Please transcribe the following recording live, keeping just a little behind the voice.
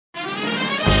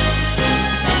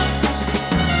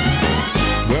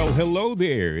hello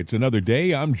there. It's another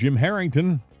day. I'm Jim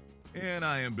Harrington. And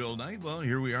I am Bill Knight. Well,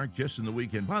 here we are just in the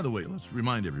weekend. By the way, let's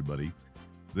remind everybody,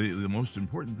 the most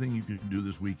important thing you can do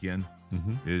this weekend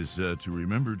is to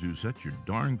remember to set your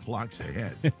darn clocks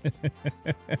ahead.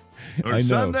 Or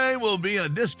Sunday will be a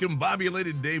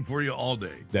discombobulated day for you all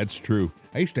day. That's true.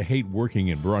 I used to hate working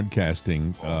in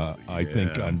broadcasting, I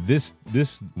think, on this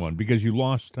one because you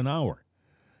lost an hour.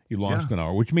 You lost an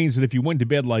hour, which means that if you went to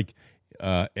bed like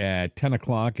at 10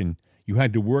 o'clock and you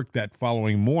had to work that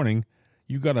following morning,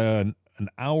 you got an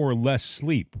hour less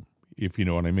sleep, if you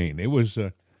know what I mean. If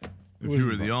you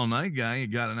were the all-night guy, you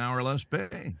got an hour less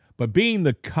pay. But being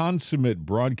the consummate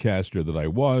broadcaster that I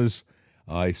was,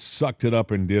 I sucked it up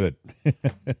and did it.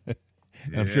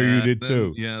 I'm sure you did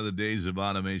too. Yeah, the days of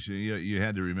automation, you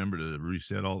had to remember to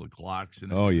reset all the clocks.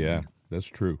 And everything. Yeah, that's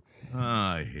true.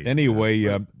 I hate Anyway,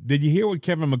 did you hear what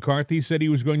Kevin McCarthy said he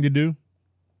was going to do?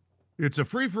 It's a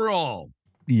free-for-all.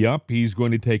 Yep, he's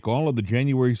going to take all of the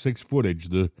January 6th footage,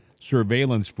 the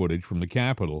surveillance footage from the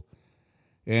Capitol,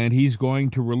 and he's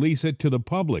going to release it to the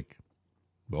public,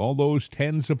 all those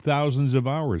tens of thousands of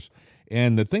hours.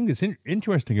 And the thing that's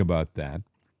interesting about that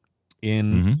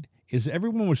is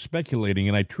everyone was speculating,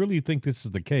 and I truly think this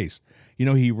is the case. You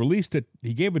know, he released it,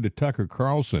 he gave it to Tucker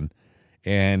Carlson,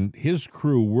 and his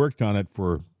crew worked on it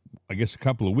for, I guess, a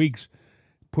couple of weeks,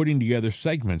 putting together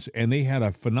segments, and they had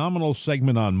a phenomenal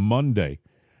segment on Monday,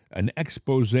 an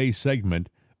expose segment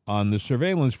on the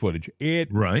surveillance footage.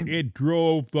 It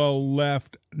drove the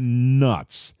left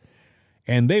nuts.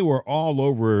 And they were all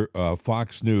over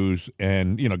Fox News,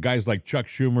 and, you know, guys like Chuck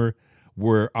Schumer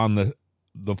were on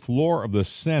the floor of the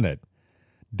Senate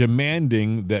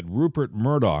demanding that Rupert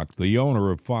Murdoch, the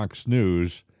owner of Fox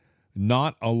News,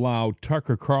 not allow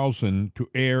Tucker Carlson to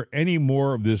air any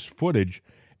more of this footage.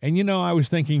 And, you know, I was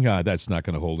thinking, that's not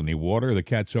going to hold any water. The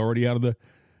cat's already out of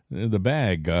the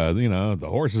bag. The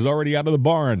horse is already out of the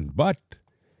barn. But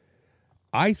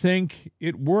I think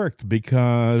it worked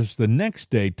because the next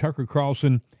day, Tucker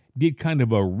Carlson did kind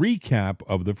of a recap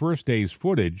of the first day's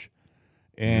footage.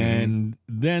 And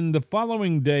then the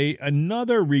following day,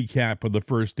 another recap of the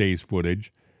first day's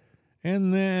footage.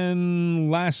 And then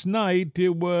last night,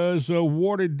 it was a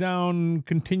watered-down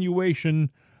continuation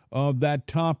of that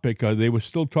topic. They were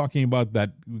still talking about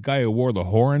that guy who wore the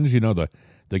horns, the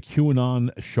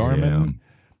QAnon Charmin.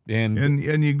 Yeah.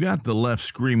 And you got the left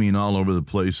screaming all over the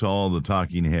place, all the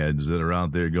talking heads that are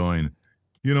out there going,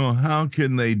 how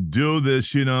can they do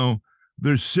this?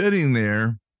 They're sitting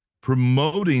there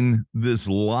promoting this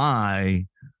lie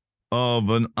of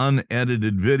an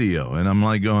unedited video. And I'm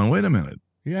like going, wait a minute.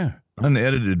 Yeah.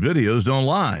 Unedited videos don't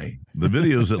lie. The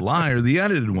videos that lie are the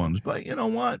edited ones. But you know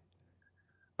what?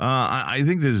 I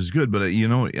think this is good, but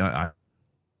I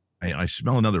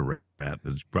smell another rat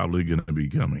that's probably going to be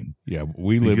coming. Yeah,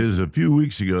 because a few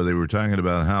weeks ago they were talking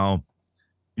about how,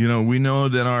 we know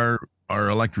that our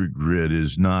electric grid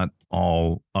is not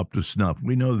all up to snuff.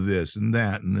 We know this and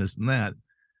that and this and that.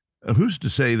 Who's to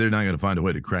say they're not going to find a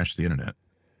way to crash the internet?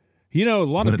 A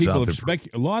lot of people have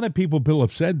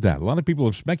said that. A lot of people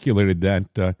have speculated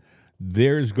that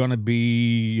there's going to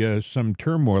be some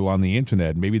turmoil on the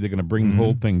internet. Maybe they're going to bring the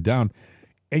whole thing down.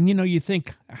 And, you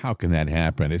think, how can that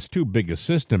happen? It's too big a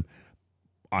system.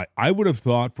 I would have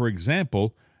thought, for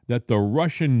example, that the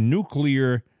Russian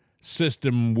nuclear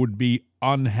system would be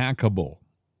unhackable.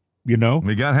 We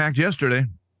got hacked yesterday.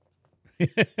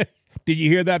 Did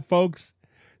you hear that, folks?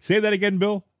 Say that again,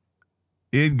 Bill.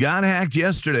 It got hacked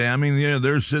yesterday. I mean,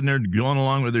 they're sitting there going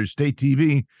along with their state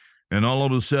TV, and all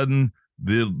of a sudden,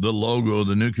 the logo,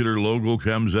 the nuclear logo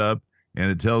comes up,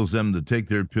 and it tells them to take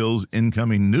their pills,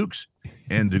 incoming nukes,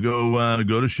 and to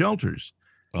go to shelters.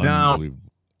 Now,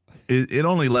 it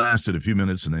only lasted a few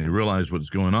minutes, and they realized what's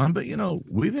going on. But,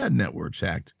 we've had networks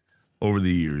hacked over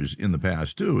the years in the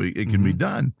past, too. It can be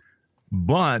done.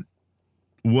 But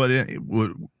what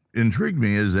intrigued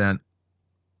me is that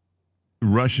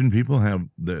Russian people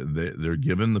they're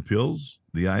given the pills,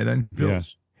 the iodine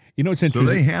pills. Yeah. It's interesting.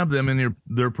 So they have them in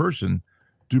their person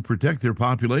to protect their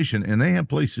population, and they have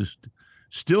places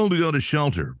still to go to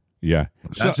shelter. Yeah.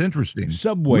 That's interesting.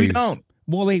 Subways. We don't.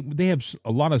 Well, they have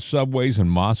a lot of subways in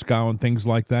Moscow and things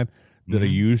like that are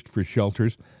used for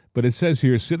shelters. But it says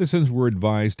here, citizens were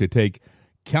advised to take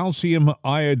calcium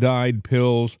iodide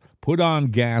pills, put on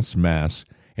gas masks,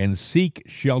 and seek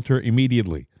shelter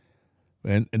immediately.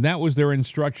 And that was their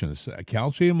instructions.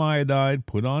 Calcium iodide,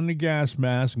 put on the gas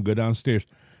mask, and go downstairs.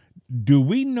 Do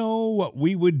we know what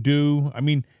we would do? I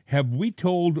mean, have we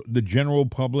told the general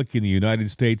public in the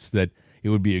United States that it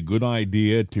would be a good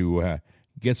idea to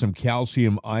get some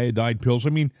calcium iodide pills? I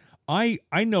mean, I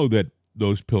know that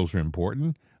those pills are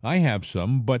important. I have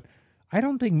some, but I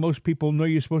don't think most people know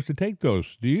you're supposed to take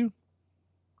those. Do you?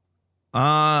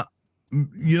 Uh,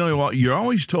 you know what? You're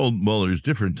always told, well, there's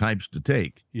different types to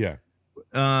take. Yeah.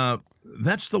 Uh,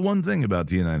 that's the one thing about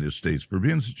the United States. For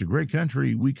being such a great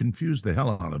country, we confuse the hell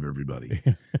out of everybody.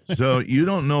 So you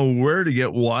don't know where to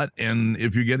get what and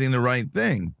if you're getting the right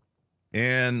thing.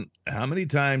 And how many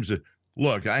times,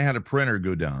 look, I had a printer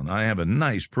go down. I have a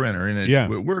nice printer and it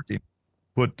quit working.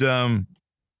 Put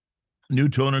new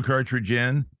toner cartridge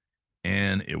in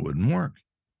and it wouldn't work.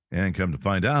 And come to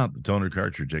find out, the toner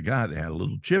cartridge I got had a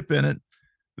little chip in it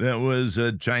that was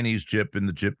a Chinese chip, and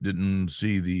the chip didn't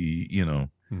see the,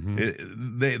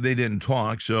 they didn't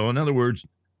talk. So in other words,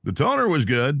 the toner was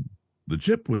good, the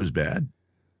chip was bad.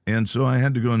 And so I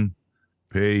had to go and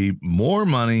pay more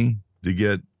money to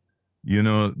get,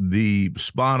 the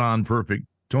spot on perfect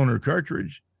toner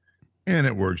cartridge. And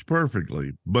it works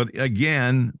perfectly. But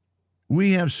again,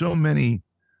 we have so many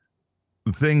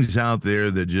things out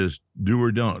there that just do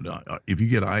or don't. If you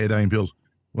get iodine pills,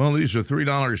 well, these are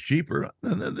 $3 cheaper.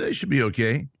 They should be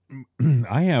okay.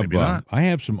 I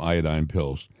have some iodine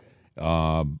pills.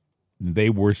 They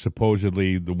were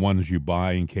supposedly the ones you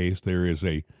buy in case there is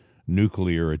a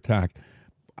nuclear attack.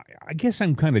 I guess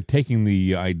I'm kind of taking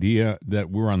the idea that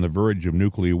we're on the verge of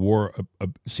nuclear war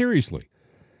seriously.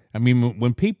 I mean,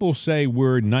 when people say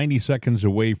we're 90 seconds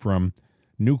away from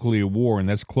nuclear war, and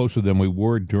that's closer than we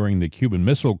were during the Cuban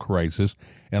Missile Crisis,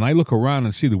 and I look around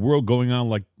and see the world going on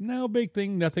like, no big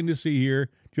thing, nothing to see here,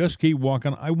 just keep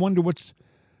walking. I wonder what's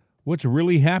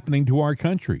really happening to our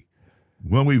country.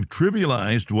 Well, we've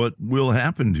trivialized what will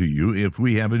happen to you if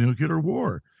we have a nuclear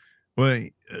war. Well,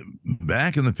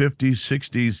 back in the 50s,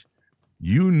 60s,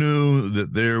 you knew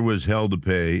that there was hell to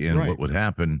pay, and what would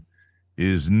happen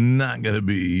is not going to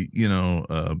be,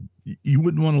 you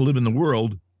wouldn't want to live in the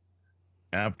world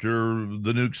after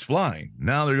the nukes flying.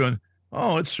 Now they're going,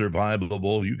 oh, it's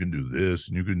survivable. You can do this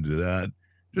and you can do that.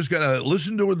 Just got to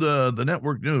listen to the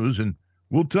network news and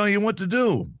we'll tell you what to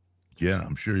do. Yeah,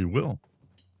 I'm sure you will.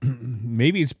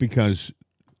 Maybe it's because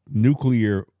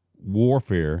nuclear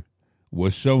warfare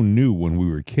was so new when we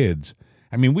were kids.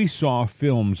 I mean, we saw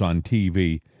films on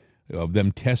TV of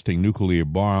them testing nuclear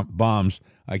bombs.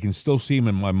 I can still see them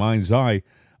in my mind's eye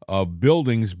of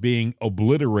buildings being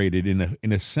obliterated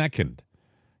in a second.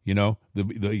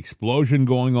 The explosion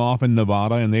going off in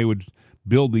Nevada, and they would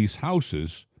build these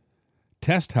houses,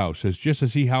 test houses, just to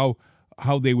see how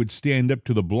they would stand up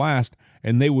to the blast,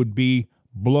 and they would be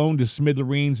blown to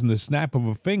smithereens in the snap of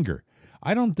a finger.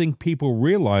 I don't think people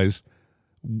realize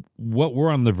what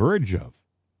we're on the verge of.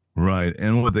 Right,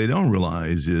 and what they don't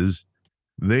realize is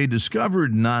they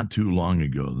discovered not too long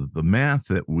ago that the math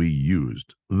that we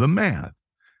used,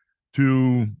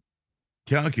 to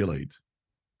calculate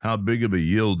how big of a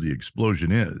yield the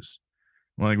explosion is.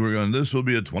 Like we're going, this will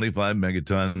be a 25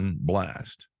 megaton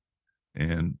blast.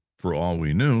 And for all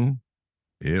we knew,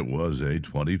 it was a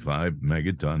 25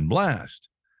 megaton blast.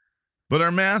 But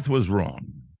our math was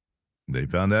wrong. They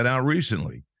found that out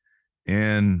recently.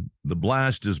 And the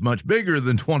blast is much bigger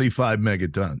than 25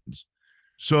 megatons.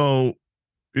 So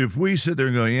if we sit there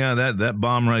and go, yeah, that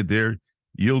bomb right there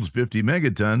yields 50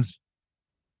 megatons,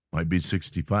 might be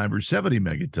 65 or 70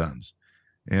 megatons.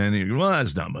 And you go, well,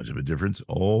 that's not much of a difference.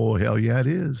 Oh, hell yeah, it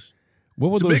is.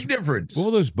 It's a big difference. What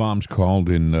were those bombs called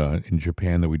in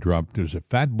Japan that we dropped? There's a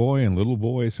Fat Boy and Little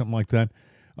Boy, something like that.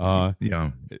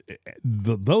 Yeah.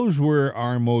 Those were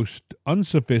our most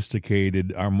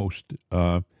unsophisticated, our most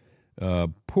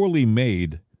poorly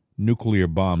made nuclear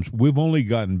bombs. We've only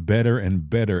gotten better and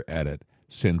better at it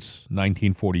since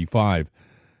 1945.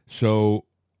 So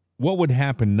what would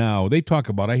happen now? They talk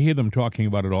about, I hear them talking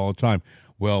about it all the time.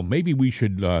 Well, maybe we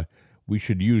should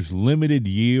use limited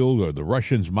yield, or the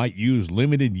Russians might use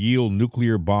limited yield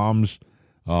nuclear bombs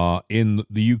in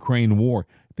the Ukraine war.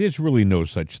 There's really no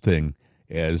such thing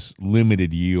as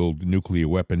limited yield nuclear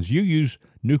weapons. You use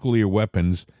nuclear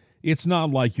weapons, it's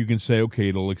not like you can say, okay,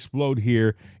 it'll explode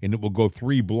here and it will go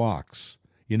 3 blocks.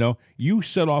 You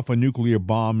set off a nuclear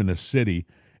bomb in a city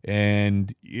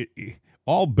and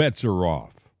all bets are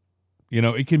off.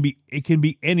 It can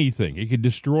be anything. It can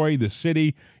destroy the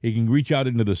city. It can reach out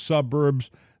into the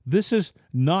suburbs. This is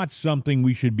not something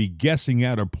we should be guessing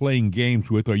at or playing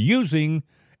games with or using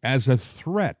as a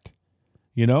threat,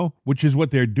 which is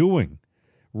what they're doing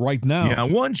right now. Yeah,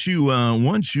 once you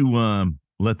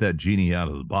let that genie out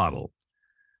of the bottle,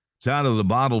 it's out of the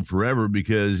bottle forever,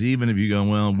 because even if you go,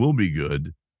 well, we'll be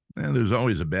good, there's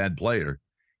always a bad player.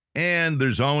 And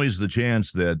there's always the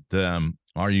chance that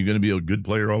are you going to be a good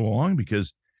player all along?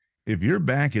 Because if your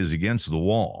back is against the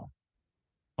wall,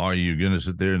 are you going to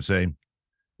sit there and say,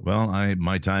 well,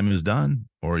 my time is done,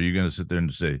 or are you going to sit there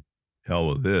and say, hell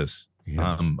with this?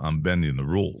 Yeah. I'm bending the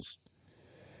rules.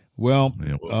 Well,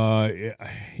 You know,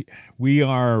 we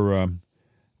are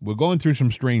we're going through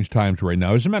some strange times right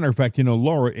now. As a matter of fact,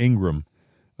 Laura Ingraham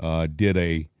did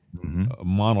a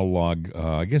monologue.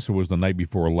 I guess it was the night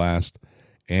before last,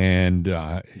 and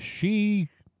she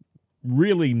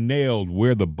really nailed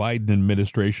where the Biden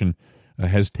administration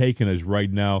has taken us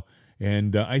right now.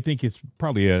 And I think it's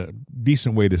probably a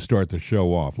decent way to start the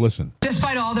show off. Listen.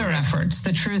 Despite all their efforts,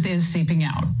 the truth is seeping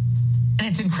out. And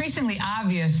it's increasingly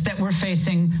obvious that we're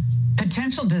facing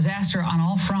potential disaster on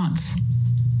all fronts.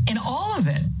 And all of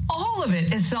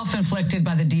it is self-inflicted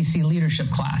by the D.C. leadership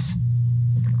class.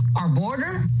 Our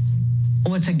border,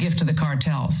 well, it's a gift to the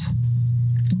cartels.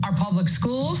 Our public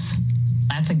schools,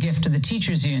 that's a gift to the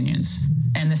teachers' unions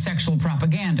and the sexual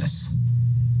propagandists.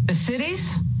 The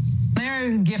cities, they're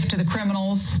a gift to the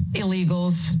criminals,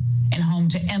 illegals, and home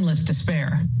to endless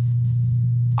despair.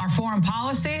 Our foreign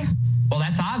policy, well,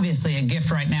 that's obviously a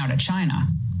gift right now to China.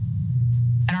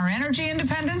 And our energy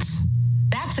independence,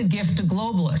 that's a gift to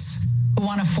globalists who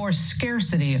want to force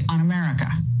scarcity on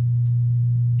America.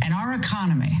 And our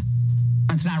economy,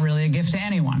 that's not really a gift to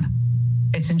anyone.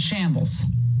 It's in shambles.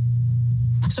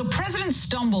 So President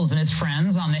Stumbles and his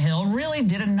friends on the Hill really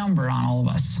did a number on all of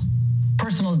us.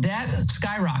 Personal debt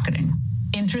skyrocketing,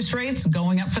 interest rates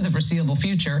going up for the foreseeable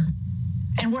future,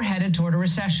 and we're headed toward a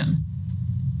recession.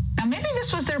 Now, maybe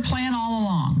this was their plan all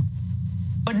along,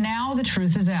 but now the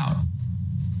truth is out.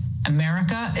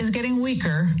 America is getting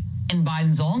weaker, and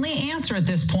Biden's only answer at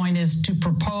this point is to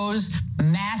propose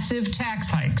massive tax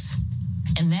hikes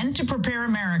and then to prepare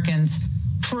Americans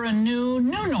for a new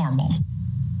normal,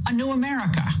 a new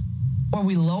America, where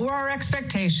we lower our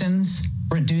expectations,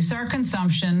 reduce our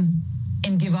consumption,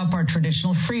 and give up our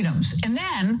traditional freedoms. And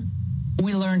then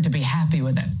we learn to be happy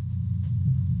with it.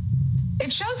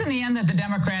 It shows in the end that the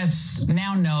Democrats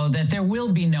now know that there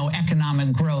will be no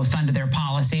economic growth under their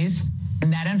policies,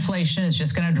 and that inflation is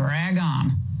just going to drag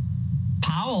on.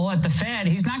 Powell at the Fed,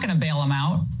 he's not going to bail them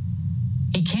out.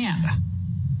 He can't.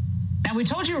 Now, we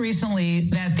told you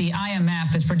recently that the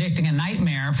IMF is predicting a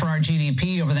nightmare for our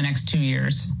GDP over the next 2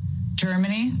 years.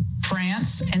 Germany,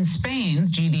 France, and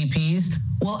Spain's GDPs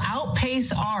will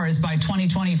outpace ours by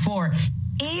 2024.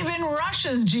 Even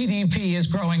Russia's GDP is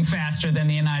growing faster than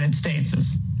the United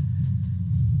States's.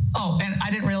 Oh, and I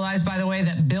didn't realize, by the way,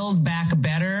 that Build Back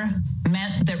Better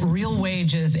meant that real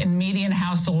wages and median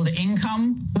household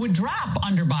income would drop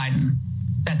under Biden.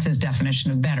 That's his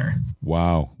definition of better.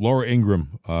 Wow. Laura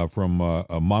Ingraham from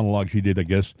a monologue she did, I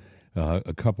guess,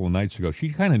 a couple of nights ago. She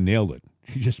kind of nailed it.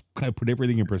 She just kind of put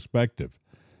everything in perspective.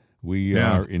 We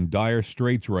are in dire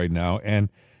straits right now, and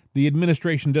the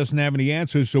administration doesn't have any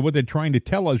answers. So what they're trying to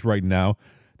tell us right now,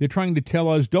 they're trying to tell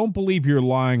us, don't believe your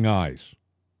lying eyes.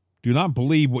 Do not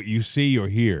believe what you see or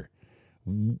hear.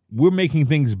 We're making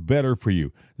things better for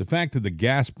you. The fact that the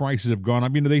gas prices have gone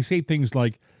up, they say things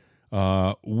like,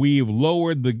 we've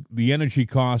lowered the energy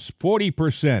costs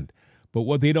 40%. But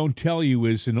what they don't tell you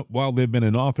is, while they've been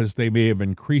in office, they may have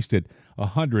increased it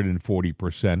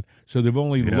 140%. So they've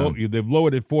only they've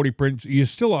lowered it 40%. You're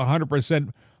still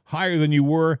 100% higher than you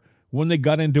were when they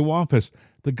got into office.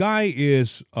 The guy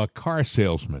is a car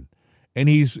salesman, and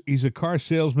he's a car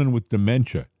salesman with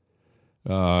dementia.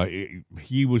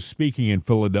 He was speaking in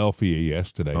Philadelphia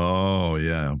yesterday. Oh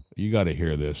yeah, you got to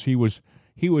hear this. He was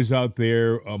out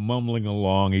there mumbling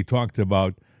along. He talked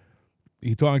about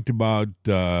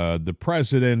the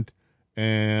president,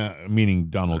 meaning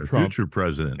Donald Trump, future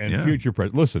president, and future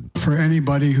president. Listen, for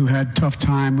anybody who had tough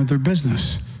time with their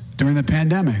business during the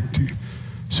pandemic,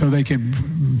 so they could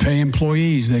pay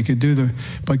employees, they could do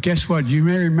But guess what? You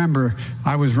may remember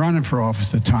I was running for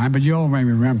office at the time, but you all may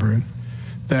remember it.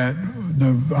 That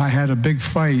I had a big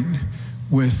fight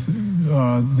with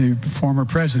the former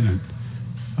president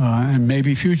and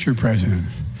maybe future president.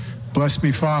 Bless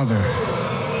me, Father.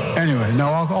 Anyway, no,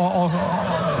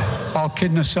 all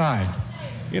kidding aside.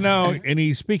 And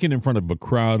he's speaking in front of a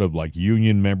crowd of like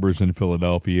union members in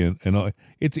Philadelphia, and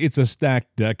it's a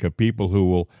stacked deck of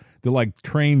people they're like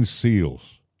trained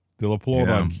SEALs. They'll applaud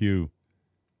on cue.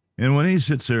 And when he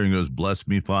sits there and goes, "Bless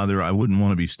me, Father," I wouldn't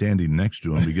want to be standing next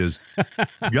to him because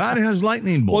God has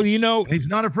lightning bolts. Well, he's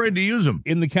not afraid to use them.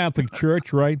 In the Catholic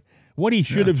Church, right? What he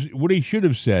should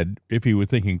have said, if he was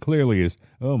thinking clearly, is,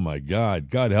 "Oh my God,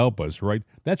 God help us!" Right?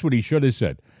 That's what he should have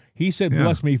said. He said,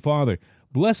 "Bless me, Father."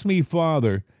 "Bless me,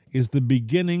 Father" is the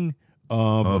beginning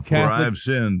of a Catholic. For I have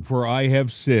sinned. For I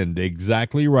have sinned.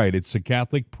 Exactly right. It's a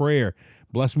Catholic prayer.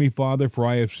 "Bless me, Father, for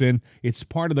I have sinned." It's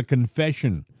part of the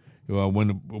confession.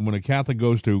 When a Catholic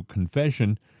goes to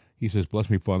confession, He says, "Bless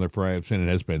me, Father, for I have sinned.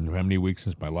 It has been how many weeks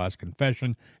since my last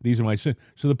confession? These are my sins."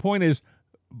 So the point is,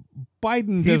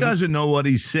 Biden doesn't know what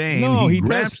he's saying. No, he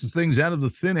grabs doesn't. things out of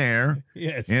the thin air.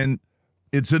 Yes. And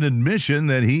it's an admission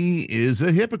that he is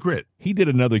a hypocrite. He did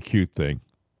another cute thing.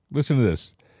 Listen to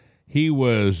this. He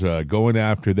was going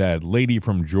after that lady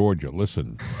from Georgia.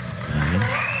 Listen.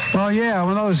 Well, yeah,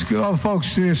 when those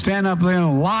folks stand up there,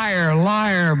 liar,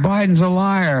 liar, Biden's a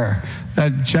liar.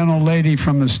 That gentle lady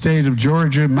from the state of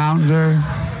Georgia, Mountaineer.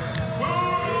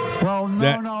 Well,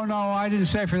 no, I didn't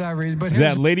say for that reason. But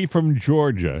that lady from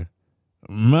Georgia,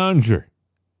 Mountaineer.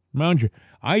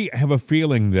 I have a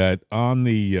feeling that on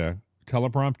the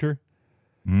teleprompter,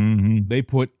 they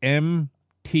put MTJ,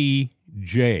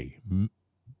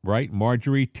 right?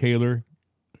 Marjorie Taylor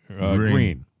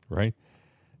Greene, right?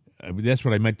 That's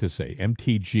what I meant to say.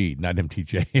 MTG, not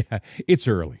MTJ. It's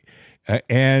early.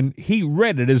 And he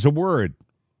read it as a word.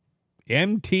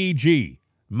 MTG,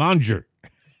 Manger.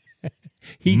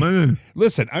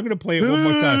 Listen, I'm going to play it one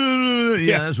more time.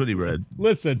 Yeah, that's what he read.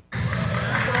 Listen.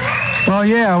 Well,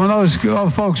 yeah, when those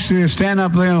folks stand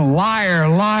up there, liar,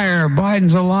 liar,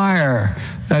 Biden's a liar.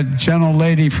 That gentle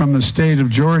lady from the state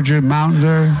of Georgia,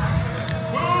 Mountaineer.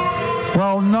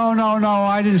 Well, no,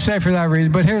 I didn't say for that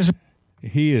reason. But here's...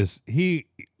 He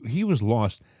was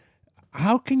lost.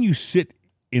 How can you sit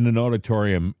in an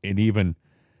auditorium and even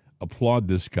applaud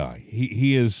this guy?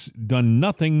 He has done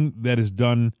nothing that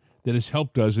has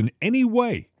helped us in any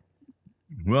way.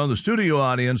 Well, the studio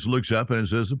audience looks up and it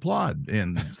says applaud,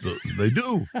 and they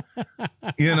do.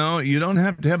 You know, you don't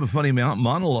have to have a funny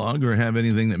monologue or have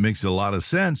anything that makes a lot of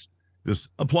sense. Just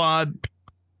applaud.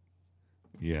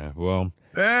 Yeah, well.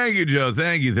 Thank you, Joe.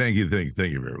 Thank you very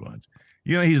much.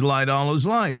 You know, he's lied all his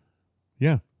life.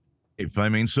 Yeah.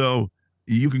 So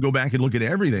you can go back and look at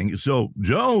everything. So,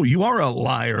 Joe, you are a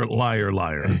liar.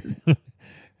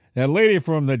 That lady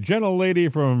the gentle lady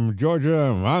from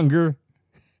Georgia, Monger.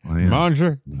 Oh, yeah.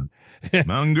 Monger. Yeah.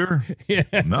 Monger.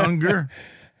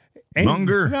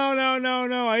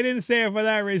 No. I didn't say it for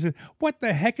that reason. What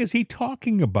the heck is he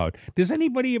talking about? Does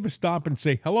anybody ever stop and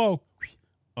say, hello?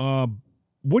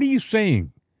 What are you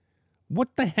saying?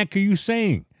 What the heck are you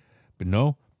saying? But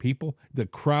no, people, the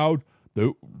crowd,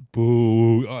 the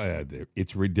boo.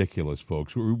 It's ridiculous,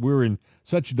 folks. We're in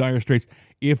such dire straits.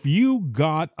 If you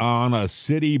got on a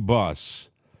city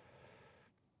bus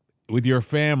with your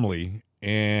family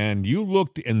and you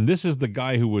looked, and this is the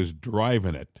guy who was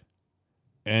driving it,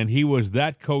 and he was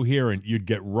that coherent, you'd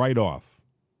get right off,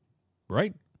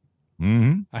 right?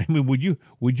 Mm-hmm. I mean, would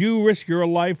you risk your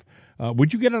life?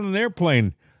 Would you get on an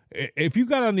airplane? If you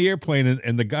got on the airplane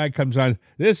and the guy comes on,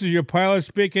 this is your pilot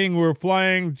speaking, we're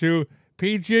flying to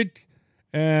Puget.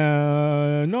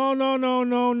 No.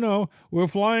 We're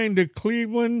flying to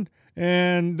Cleveland.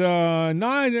 And I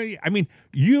mean,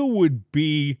 you would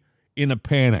be in a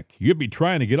panic. You'd be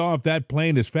trying to get off that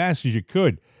plane as fast as you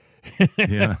could.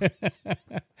 Yeah.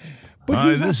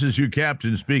 But this is your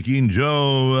captain speaking,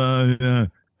 Joe.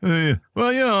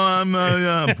 Well, you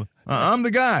know, I'm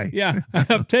the guy. Yeah,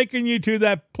 I'm taking you to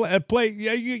that place.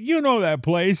 Yeah, you know that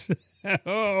place.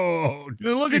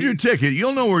 Look at your ticket.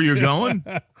 You'll know where you're going.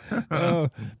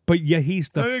 But yeah,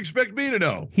 I expect me to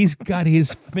know. He's got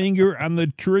his finger on the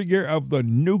trigger of the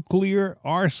nuclear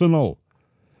arsenal.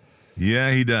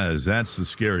 Yeah, he does. That's the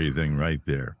scary thing right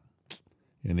there.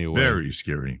 Anyway, very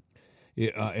scary.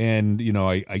 And you know,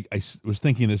 I was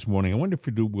thinking this morning, I wonder if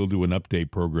we'll do an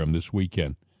update program this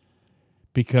weekend,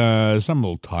 because I'm a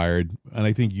little tired, and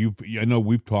I think I know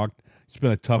we've talked. It's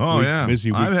been a tough week,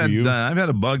 busy week for you. I've had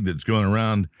a bug that's going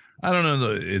around. I don't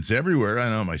know. It's everywhere. I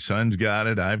know my son's got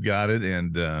it. I've got it,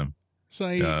 and so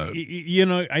you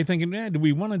know, I think, do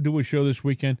we want to do a show this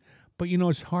weekend? But you know,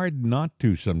 it's hard not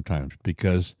to sometimes,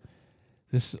 because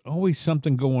there's always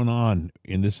something going on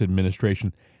in this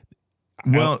administration.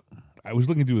 Well, I was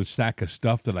looking through a stack of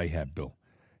stuff that I have, Bill.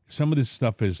 Some of this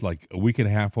stuff is like a week and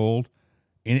a half old,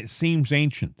 and it seems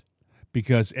ancient,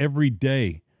 because every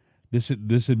day this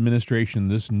administration,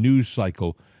 this news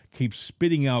cycle, keeps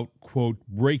spitting out, quote,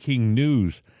 breaking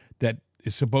news that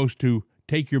is supposed to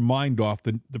take your mind off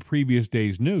the previous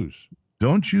day's news.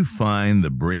 Don't you find the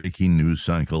breaking news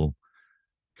cycle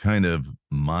kind of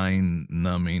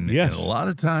mind-numbing? Yes. And a lot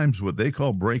of times what they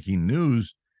call breaking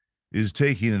news is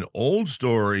taking an old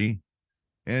story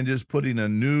and just putting a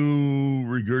new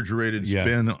regurgitated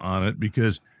spin on it,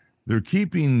 because they're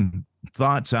keeping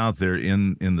thoughts out there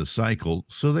in the cycle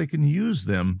so they can use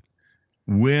them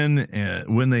when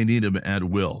they need them at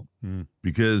will.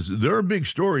 Because there are big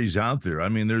stories out there. I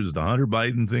mean, there's the Hunter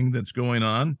Biden thing that's going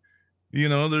on. You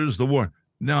know, there's the war.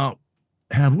 Now,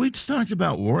 have we talked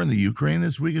about war in the Ukraine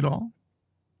this week at all?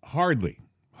 Hardly.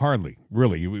 hardly,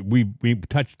 really. We've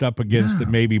touched up against it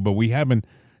maybe, but we haven't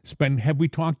have we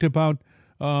talked about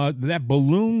that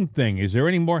balloon thing? Is there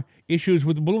any more issues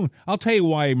with the balloon? I'll tell you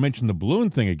why I mentioned the balloon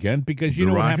thing again, because you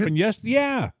The know what rocket? happened yesterday?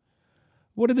 Yeah.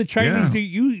 What did the Chinese do?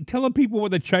 You tell the people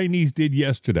what the Chinese did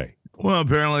yesterday. Well,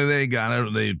 apparently they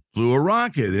flew a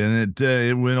rocket, and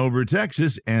it went over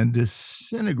Texas and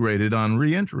disintegrated on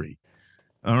reentry.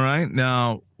 All right.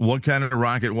 Now, what kind of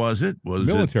rocket was it? Was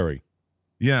Military. it?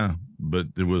 Yeah, but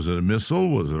was it a missile?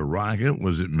 Was it a rocket?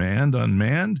 Was it manned,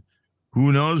 unmanned?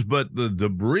 Who knows? But the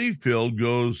debris field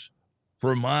goes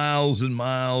for miles and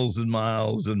miles and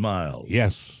miles and miles.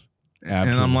 Yes,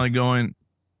 absolutely. And I'm like going,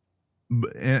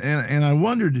 and I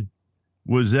wondered,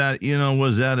 was that an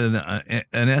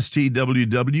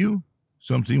STWW?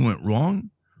 Something went wrong,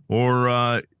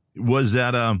 or was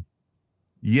that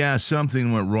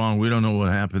something went wrong? We don't know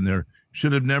what happened there.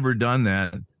 Should have never done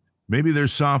that. Maybe they're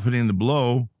softening the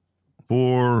blow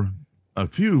for a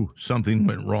few something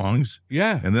went wrongs.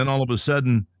 Yeah. And then all of a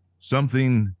sudden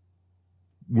something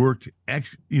worked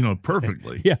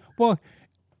perfectly. Yeah. Well,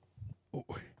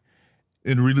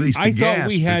 it released the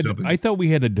gas. I thought we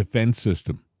had a defense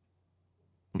system.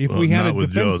 If we had not a with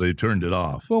defense, Joe, they turned it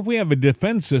off. Well, if we have a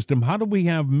defense system, how do we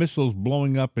have missiles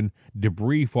blowing up and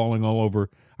debris falling all over?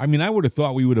 I mean, I would have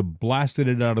thought we would have blasted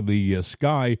it out of the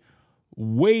sky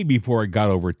way before it got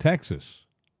over Texas.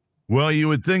 Well, you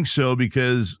would think so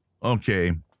because,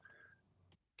 okay,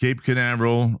 Cape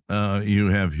Canaveral, you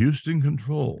have Houston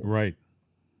control. Right.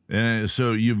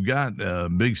 So you've got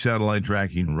big satellite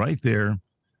tracking right there.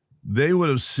 They would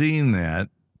have seen that,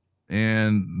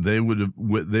 and they would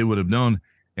have known.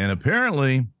 And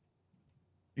apparently,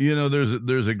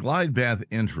 there's a glide path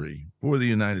entry for the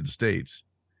United States,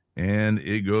 and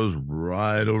it goes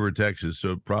right over Texas.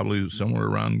 So probably somewhere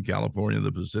around California,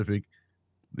 the Pacific,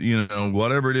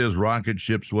 whatever it is, rocket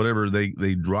ships, whatever,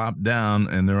 they drop down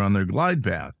and they're on their glide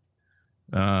path.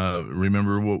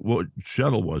 Remember what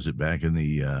shuttle was it back in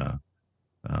the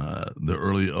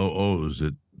early 00s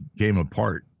that came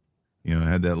apart?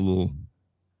 Had that little.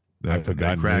 I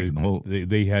forgot.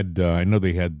 They had. I know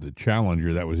they had the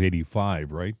Challenger. That was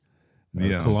 85, right?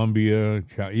 Yeah. Columbia.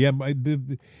 Yeah. But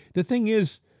the thing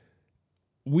is,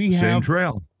 we have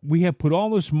put all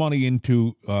this money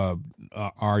into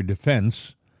our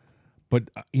defense, but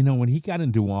when he got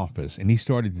into office and he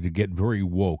started to get very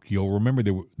woke, you'll remember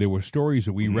there were stories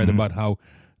that we read about how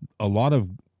a lot of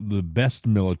the best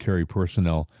military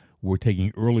personnel were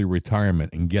taking early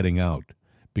retirement and getting out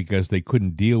because they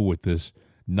couldn't deal with this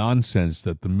nonsense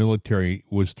that the military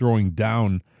was throwing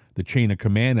down the chain of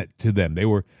command to them. They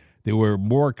were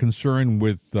more concerned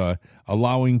with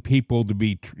allowing people to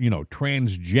be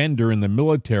transgender in the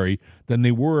military than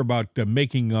they were about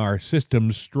making our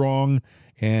systems strong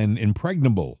and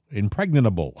impregnable.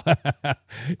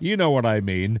 You know what I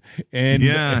mean? And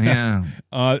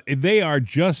they are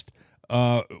just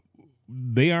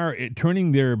they are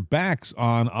turning their backs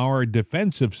on our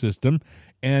defensive system,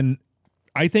 and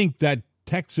I think that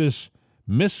Texas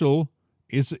missile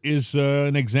is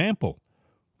an example.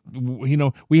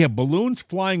 We have balloons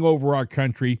flying over our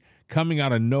country, coming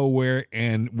out of nowhere,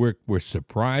 and we're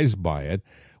surprised by it.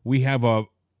 We have a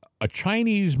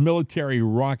Chinese military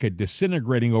rocket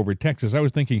disintegrating over Texas. I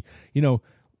was thinking,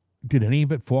 did any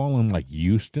of it fall in like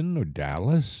Houston or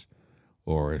Dallas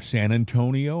or San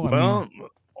Antonio?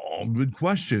 All good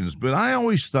questions. But I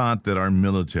always thought that our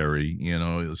military,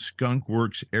 skunk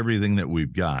works everything that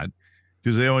we've got,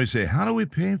 because they always say, how do we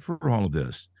pay for all of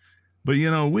this? But,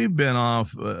 we've been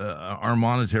off our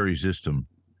monetary system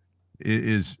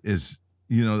is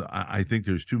I think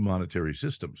there's two monetary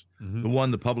systems, the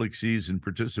one the public sees and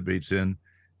participates in,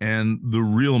 and the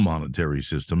real monetary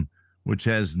system, which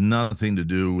has nothing to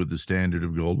do with the standard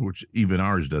of gold, which even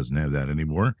ours doesn't have that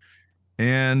anymore.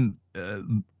 And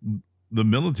the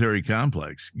military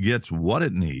complex gets what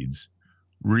it needs,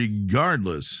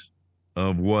 regardless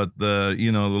of what the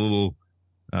little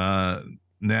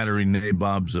nattering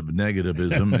nabobs of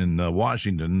negativism in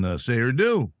Washington say or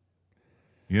do.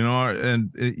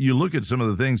 And you look at some of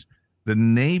the things, the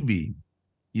Navy,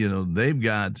 they've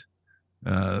got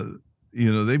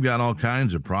all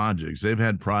kinds of projects. They've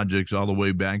had projects all the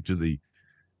way back to the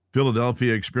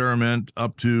Philadelphia experiment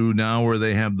up to now where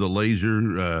they have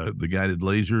the guided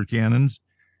laser cannons.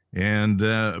 And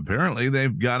apparently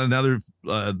they've got another,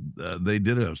 they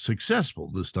did a successful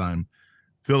this time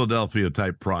Philadelphia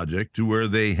type project to where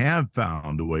they have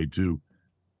found a way to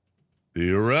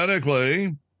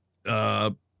theoretically,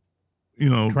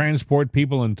 transport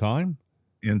people in time.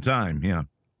 Yeah.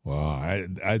 Well,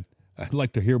 I'd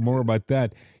like to hear more about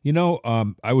that.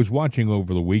 I was watching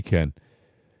over the weekend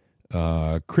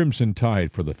Crimson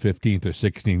Tide for the 15th or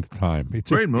 16th time. It's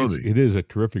Great movie. It is a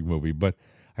terrific movie, but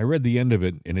I read the end of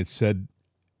it, and it said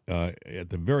at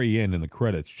the very end in the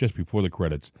credits, just before the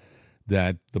credits,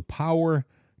 that the power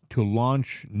to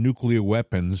launch nuclear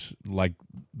weapons like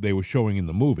they were showing in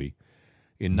the movie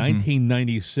in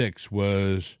 1996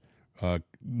 was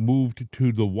moved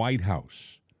to the White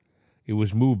House. It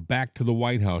was moved back to the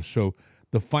White House. So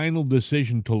the final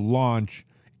decision to launch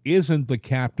isn't the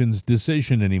captain's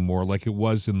decision anymore like it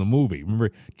was in the movie. Remember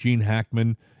Gene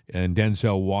Hackman and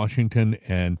Denzel Washington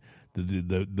and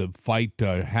the fight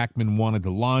Hackman wanted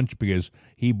to launch because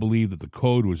he believed that the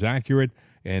code was accurate,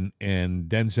 and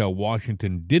Denzel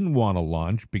Washington didn't want to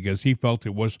launch because he felt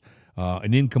it was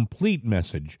an incomplete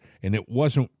message and it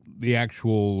wasn't the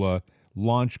actual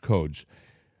launch codes.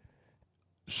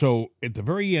 So at the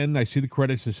very end, I see the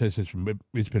credits that says it's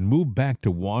been moved back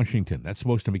to Washington. That's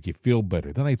supposed to make you feel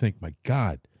better. Then I think, my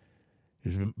God,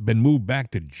 it's been moved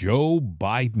back to Joe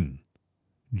Biden.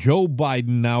 Joe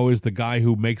Biden now is the guy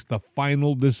who makes the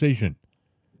final decision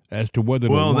as to whether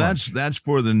to launch. That's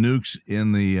for the nukes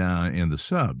in the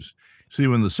subs. See,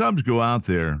 when the subs go out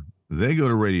there, they go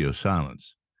to radio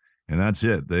silence, and that's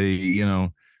it.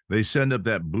 They send up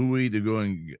that buoy to go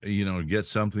and get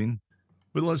something.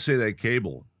 But let's say that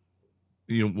cable,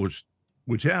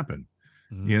 which happened,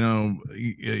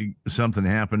 something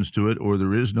happens to it, or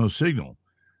there is no signal,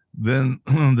 then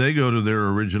they go to their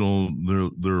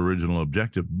original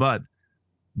objective. But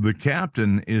the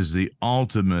captain is the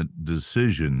ultimate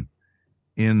decision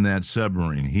in that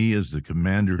submarine. He is the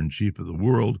commander-in-chief of the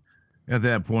world at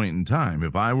that point in time.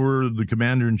 If I were the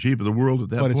commander-in-chief of the world at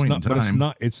that point in time.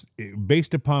 But it's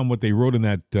based upon what they wrote in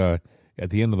that at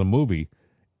the end of the movie.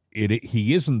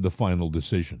 He isn't the final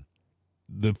decision.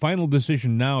 The final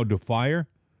decision now to fire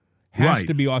has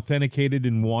to be authenticated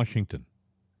in Washington.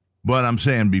 But I'm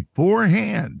saying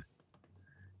beforehand,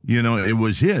 it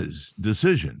was his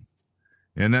decision,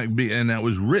 and that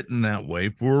was written that way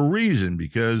for a reason,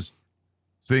 because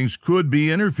things could be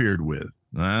interfered with.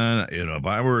 If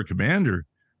I were a commander,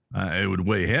 it would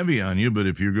weigh heavy on you. But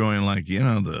if you're going like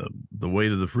the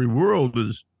weight of the free world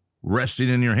is resting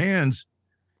in your hands,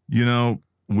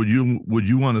 would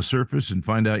you want to surface and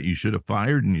find out you should have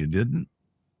fired and you didn't?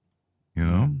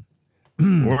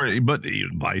 But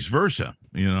vice versa.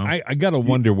 I gotta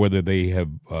wonder whether they have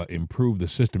improved the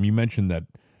system. You mentioned that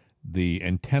the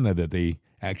antenna that they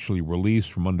actually release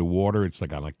from underwater, it's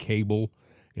like on a cable,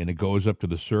 and it goes up to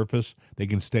the surface. They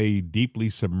can stay deeply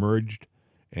submerged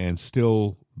and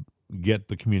still get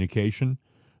the communication.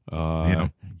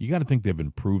 You got to think they've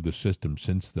improved the system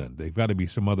since then. They've got to be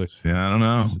some other. Yeah, I don't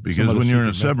know, because when you're in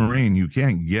a submarine, you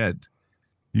can't get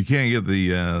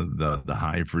the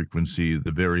high frequency,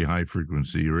 the very high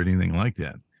frequency, or anything like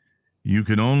that. You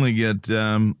can only get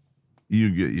you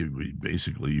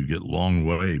get long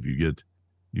wave. You get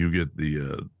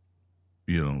the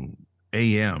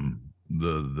AM,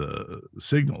 the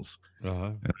signals.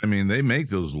 I mean, they make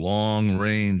those long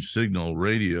range signal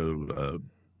radio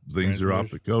things that are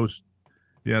off the coast.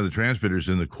 Yeah, the transmitters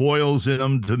and the coils in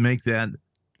them to make that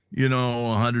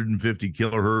 150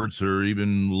 kilohertz or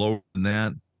even lower than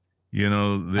that.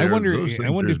 I wonder if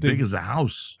they're big as a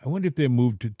house. I wonder if they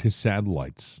moved to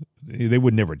satellites. They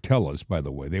would never tell us, by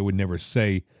the way. They would never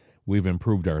say we've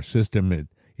improved our system. It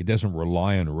doesn't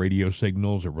rely on radio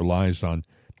signals. It relies on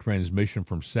transmission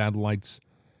from satellites.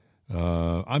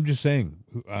 I'm just saying,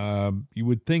 you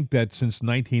would think that since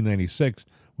 1996,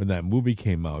 when that movie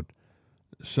came out,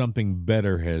 something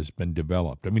better has been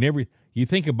developed. I mean, you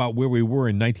think about where we were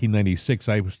in 1996.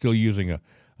 I was still using a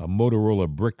Motorola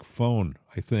brick phone,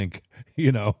 I think.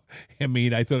 I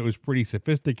mean, I thought it was pretty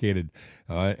sophisticated.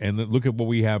 And look at what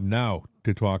we have now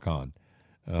to talk on.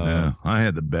 Yeah, I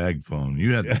had the bag phone.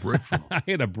 You had the brick phone. I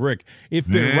had a brick. It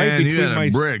fit right between you had a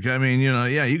brick. I mean,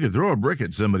 you could throw a brick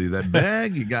at somebody. That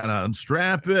bag, you got to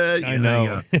unstrap it. I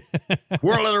know.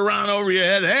 Whirl it around over your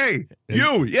head. Hey,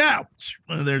 yeah.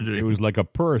 It was like a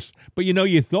purse. But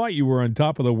you thought you were on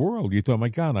top of the world. You thought, my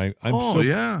God,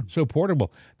 I'm so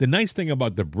portable. The nice thing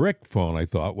about the brick phone, I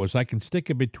thought, was I can stick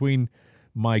it between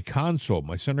my console,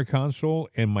 my center console,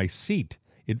 and my seat.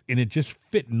 And it just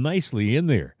fit nicely in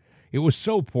there. It was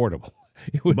so portable.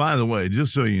 By the way,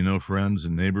 just so you know, friends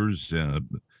and neighbors,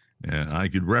 I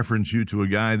could reference you to a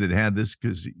guy that had this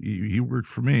because he worked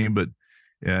for me, but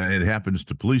it happens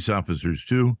to police officers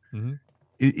too. Mm-hmm.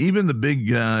 Even the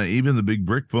big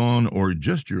brick phone, or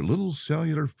just your little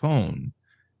cellular phone.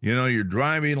 You're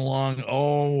driving along.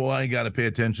 Oh, I got to pay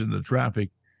attention to the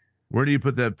traffic. Where do you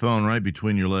put that phone? Right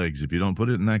between your legs. If you don't put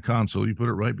it in that console, you put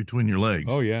it right between your legs.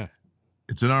 Oh yeah,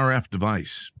 it's an RF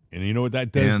device. And you know what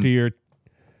that does to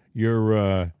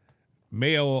your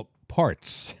male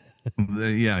parts.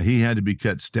 Yeah, he had to be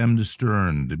cut stem to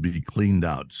stern to be cleaned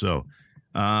out. So,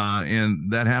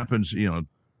 and that happens,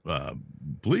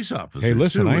 police officers. Hey,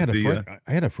 listen, too,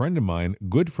 I had a friend of mine,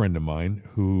 good friend of mine,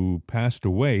 who passed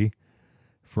away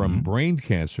from brain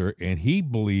cancer, and he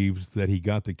believes that he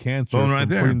got the cancer Phone from right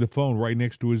there. putting the phone right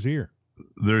next to his ear.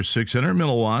 There's 600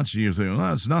 milliwatts. You think, well,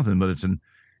 that's nothing, but it's an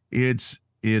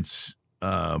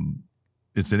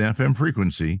FM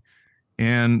frequency,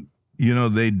 and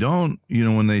they don't.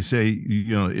 When they say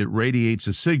it radiates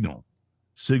a signal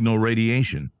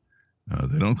radiation.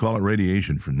 They don't call it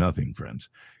radiation for nothing, friends.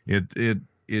 It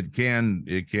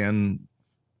can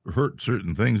hurt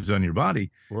certain things on your body.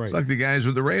 Right. It's like the guys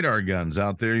with the radar guns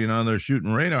out there. They're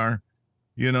shooting radar.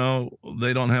 They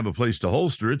don't have a place to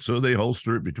holster it, so they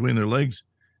holster it between their legs,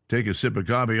 take a sip of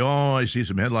coffee. Oh, I see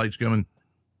some headlights coming.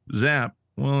 Zap.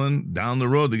 Well, and down the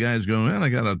road, the guy's going, man, I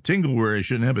got a tingle where I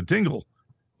shouldn't have a tingle.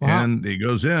 Wow. And he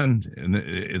goes in, and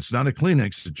it's not a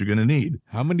Kleenex that you're going to need.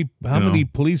 How many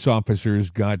police officers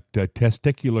got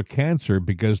testicular cancer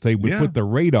because they would put the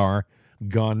radar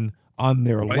gun on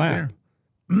their lap?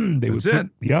 That's it.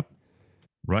 Yep.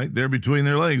 Right there between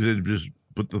their legs. They just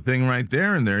put the thing right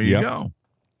there, and there you go.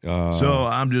 So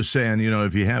I'm just saying,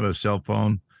 if you have a cell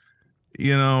phone,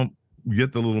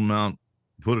 get the little mount,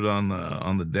 put it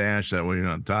on the dash. That way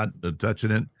you're not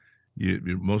touching it.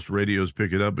 Most radios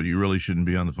pick it up, but you really shouldn't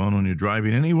be on the phone when you're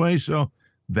driving anyway. So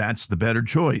that's the better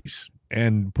choice.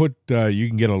 And you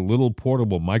can get a little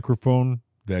portable microphone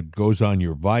that goes on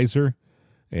your visor,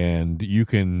 and you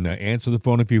can answer the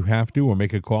phone if you have to, or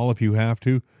make a call if you have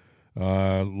to,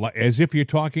 as if you're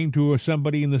talking to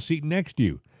somebody in the seat next to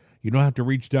you. You don't have to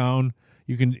reach down.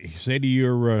 You can say to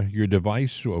your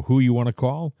device or who you want to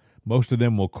call. Most of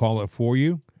them will call it for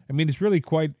you. I mean, it's really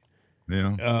quite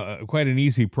an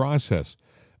easy process.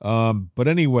 But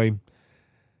anyway,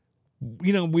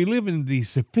 we live in these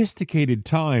sophisticated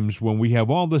times when we have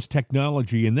all this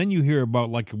technology, and then you hear about,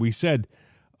 like we said,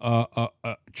 a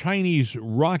Chinese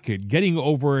rocket getting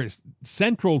over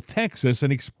central Texas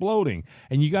and exploding.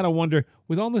 And you got to wonder,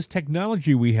 with all this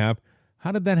technology we have,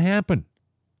 how did that happen?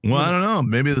 Well, I don't know.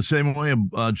 Maybe the same way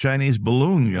a Chinese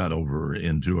balloon got over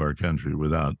into our country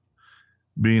without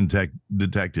being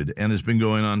detected, and it's been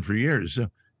going on for years.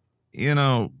 So,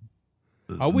 there's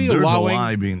a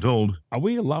lie being told. Are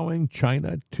we allowing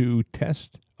China to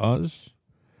test us?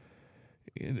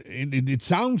 It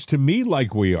sounds to me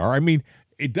like we are. I mean,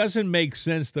 it doesn't make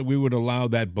sense that we would allow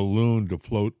that balloon to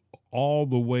float all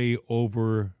the way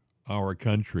over our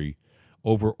country,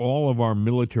 over all of our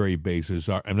military bases.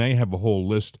 And I have a whole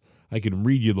list. I can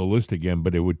read you the list again,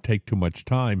 but it would take too much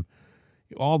time.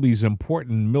 All these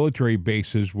important military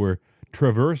bases were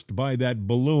traversed by that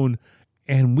balloon,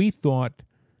 and we thought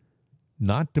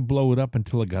not to blow it up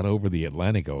until it got over the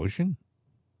Atlantic Ocean.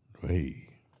 Hey.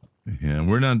 Yeah,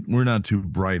 we're not too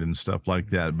bright and stuff like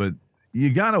that, but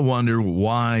you got to wonder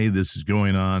why this is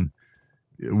going on.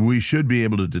 We should be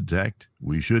able to detect.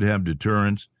 We should have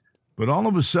deterrence. But all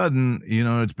of a sudden,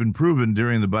 it's been proven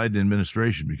during the Biden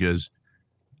administration, because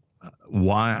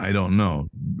why, I don't know.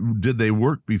 Did they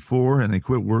work before and they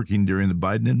quit working during the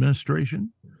Biden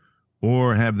administration?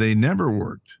 Or have they never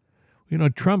worked?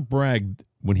 Trump bragged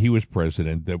when he was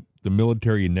president that the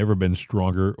military had never been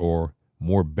stronger or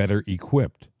more better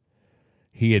equipped.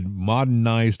 He had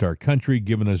modernized our country,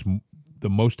 given us the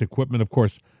most equipment. Of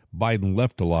course, Biden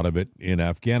left a lot of it in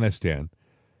Afghanistan.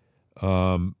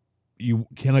 Can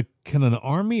an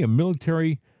army, a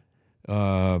military,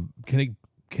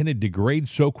 can it degrade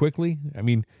so quickly? I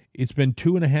mean, it's been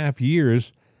 2.5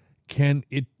 years. Can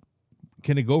it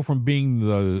go from being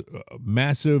the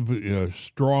massive,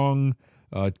 strong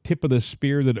tip of the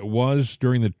spear that it was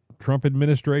during the Trump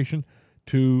administration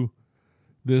to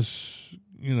this,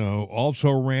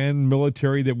 also ran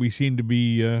military that we seem to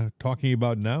be talking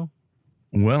about now?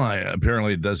 Well,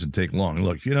 apparently it doesn't take long.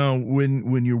 Look,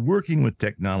 when you're working with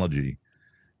technology,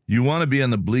 you want to be on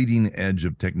the bleeding edge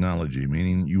of technology,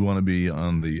 meaning you want to be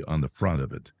on the front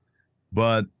of it.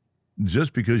 But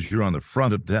just because you're on the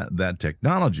front of that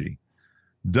technology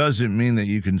doesn't mean that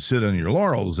you can sit on your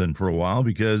laurels then for a while,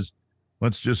 because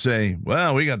let's just say,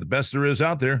 well, we got the best there is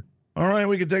out there. All right,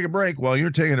 we can take a break. While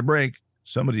you're taking a break,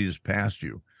 somebody just passed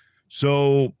you.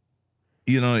 So,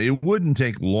 it wouldn't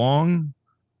take long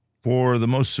for the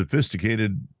most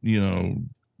sophisticated,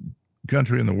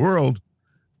 country in the world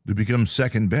to become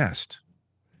second best.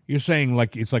 You're saying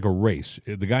it's like a race.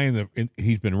 The guy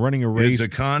he's been running a race.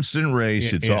 It's a constant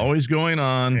race. It's always going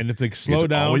on. And if they slow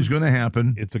down, always going to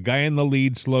happen. If the guy in the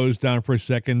lead slows down for a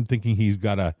second, thinking he's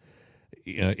got a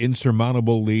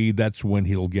insurmountable lead, that's when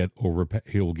he'll get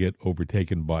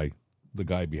overtaken by the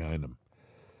guy behind him.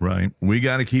 Right. We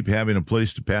got to keep having a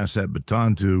place to pass that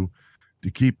baton to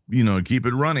keep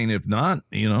it running. If not,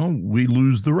 we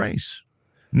lose the race.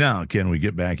 Now, can we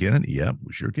get back in it? Yep,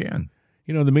 we sure can.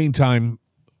 In the meantime,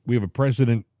 we have a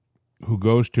president who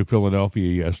goes to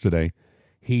Philadelphia yesterday.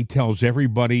 He tells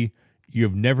everybody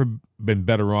you've never been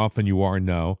better off than you are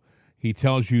now. He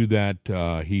tells you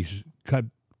that he's cut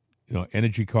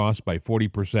energy costs by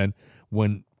 40%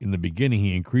 when in the beginning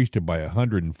he increased it by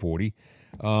 140.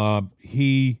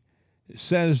 He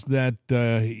says that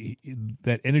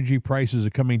that energy prices are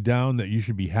coming down, that you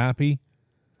should be happy,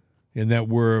 and that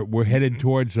we're headed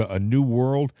towards a new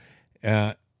world.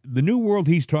 The new world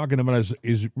he's talking about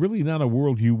is really not a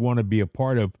world you want to be a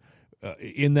part of,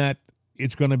 in that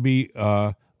it's going to be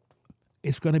a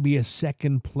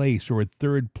second place or a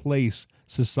third place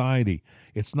society.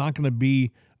 It's not going to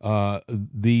be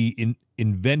the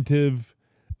inventive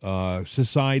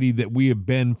society that we have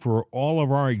been for all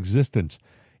of our existence.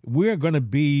 We're going to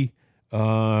be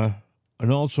an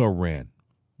also-ran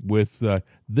with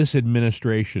this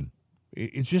administration.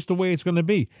 It's just the way it's going to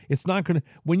be. It's not going to.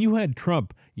 When you had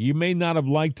Trump, you may not have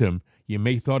liked him. You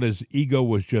may thought his ego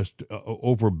was just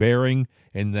overbearing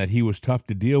and that he was tough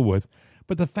to deal with.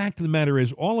 But the fact of the matter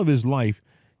is, all of his life,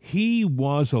 he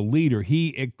was a leader.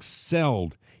 He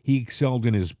excelled. He excelled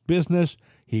in his business.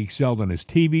 He excelled on his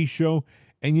TV show.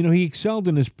 And, he excelled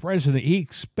in his president. He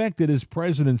expected his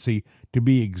presidency to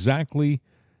be exactly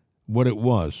what it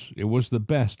was. It was the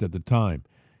best at the time.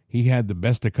 He had the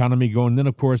best economy going. Then,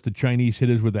 of course, the Chinese hit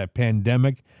us with that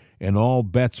pandemic, and all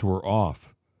bets were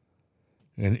off.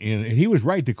 And he was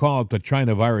right to call it the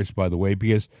China virus, by the way,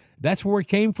 because that's where it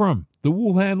came from, the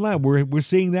Wuhan lab. We're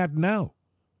seeing that now.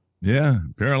 Yeah,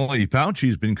 apparently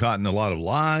Fauci's been caught in a lot of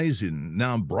lies and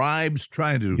now bribes,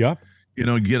 trying to,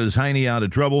 get his hiney out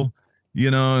of trouble. You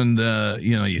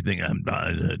think I'm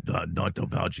Dr.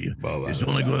 Fauci. It's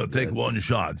only going to take one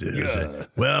shot. Say,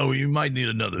 well, you might need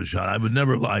another shot. I would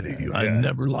never lie to you. I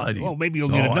never lie to you. Well, maybe you'll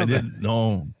need another. I didn't.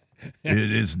 No,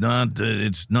 it's not.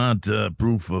 It's not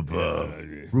proof of.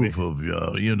 The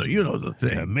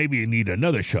thing. Yeah, maybe you need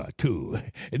another shot too,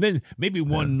 and then maybe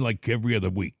one like every other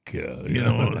week.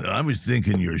 I was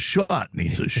thinking your shot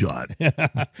needs a shot.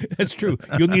 That's true.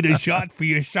 You'll need a shot for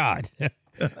your shot.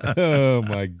 Oh,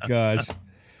 my gosh.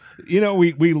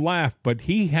 We laugh, but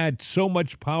he had so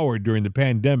much power during the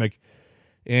pandemic,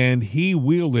 and he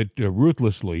wielded it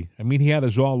ruthlessly. I mean, he had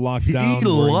us all locked down. He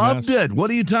loved it.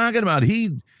 What are you talking about?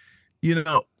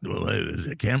 Well, there's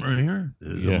a camera here.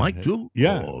 There's a mic, too?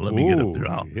 Yeah. Oh, let me get up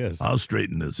there. I'll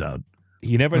straighten this out.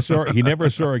 He never saw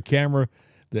a camera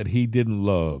that he didn't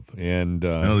love. And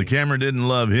no, the camera didn't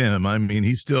love him. I mean,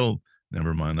 he still...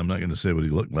 Never mind. I'm not going to say what he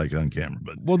looked like on camera.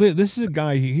 But well, this is a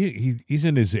guy. He's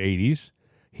in his 80s.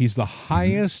 He's the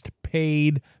highest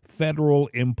paid federal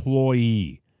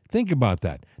employee. Think about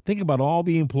that. Think about all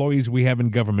the employees we have in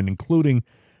government, including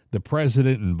the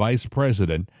president and vice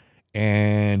president.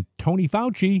 And Tony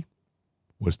Fauci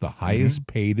was the highest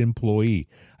paid employee.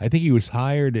 I think he was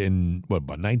hired in about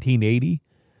 1980.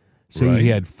 So he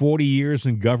had 40 years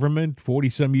in government,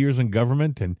 40-some years in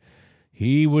government, and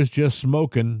he was just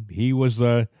smoking. He was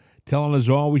telling us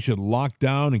all we should lock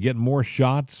down and get more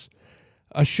shots.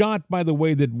 A shot, by the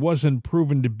way, that wasn't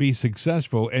proven to be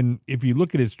successful. And if you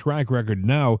look at his track record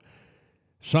now,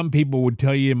 some people would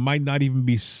tell you it might not even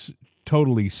be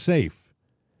totally safe.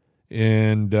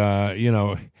 And,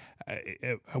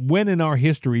 when in our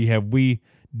history have we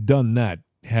done that?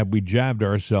 Have we jabbed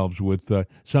ourselves with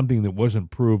something that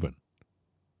wasn't proven?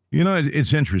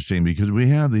 It's interesting because we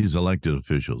have these elected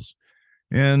officials.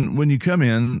 And when you come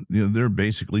in, they're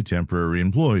basically temporary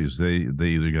employees. They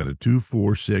either got a 2,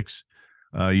 4, 6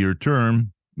 year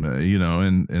term,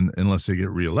 and unless they get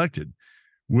reelected,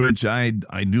 which I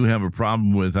do have a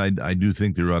problem with. I do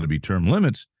think there ought to be term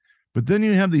limits. But then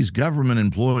you have these government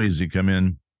employees that come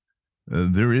in.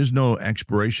 There is no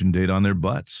expiration date on their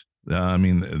butts.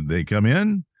 They come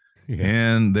in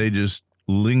and they just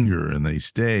linger and they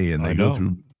stay and they go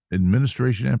through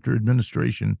administration after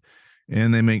administration.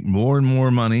 And they make more and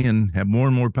more money and have more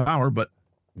and more power. But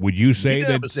would you say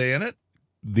that saying it?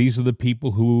 These are the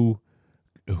people who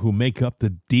make up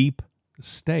the deep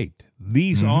state?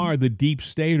 These are the deep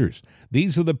staters.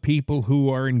 These are the people who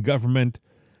are in government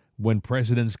when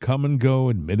presidents come and go,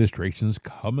 administrations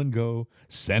come and go,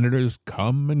 senators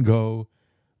come and go.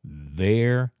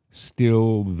 They're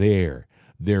still there.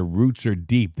 Their roots are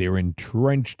deep. They're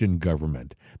entrenched in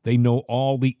government. They know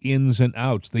all the ins and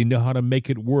outs. They know how to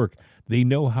make it work. They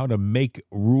know how to make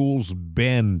rules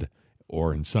bend,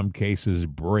 or in some cases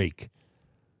break.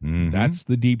 That's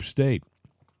the deep state.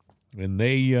 And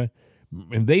they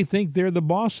think they're the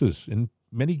bosses. And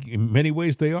in many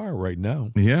ways they are right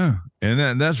now. Yeah,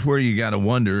 and that's where you got to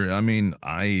wonder. I mean,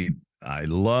 I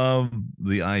love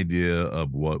the idea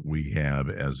of what we have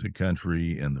as a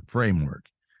country and the framework,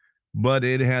 but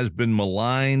it has been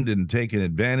maligned and taken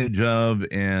advantage of,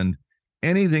 and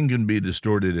anything can be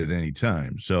distorted at any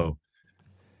time. So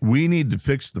we need to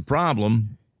fix the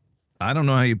problem. I don't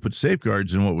know how you put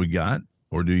safeguards in what we got,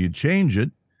 or do you change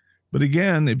it? But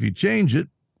again, if you change it,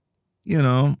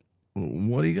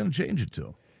 what are you going to change it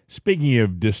to? Speaking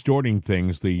of distorting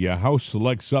things, the House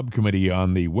Select Subcommittee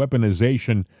on the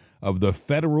Weaponization of the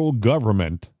Federal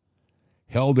Government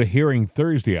held a hearing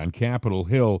Thursday on Capitol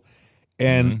Hill,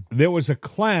 and there was a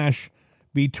clash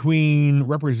between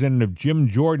Representative Jim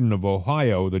Jordan of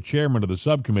Ohio, the chairman of the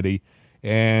subcommittee,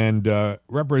 and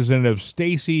Representative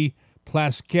Stacey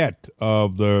Plaskett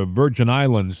of the Virgin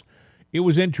Islands. It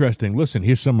was interesting. Listen,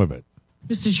 here's some of it.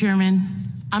 Mr. Chairman,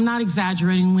 I'm not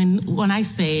exaggerating when I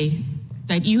say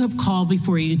that you have called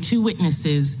before you 2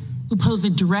 witnesses who pose a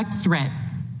direct threat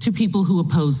to people who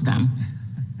oppose them.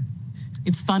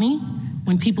 It's funny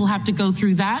when people have to go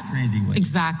through that. Crazy way.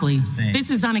 Exactly.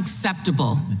 This is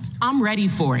unacceptable. I'm ready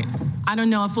for it. I don't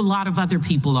know if a lot of other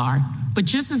people are. But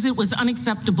just as it was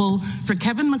unacceptable for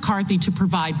Kevin McCarthy to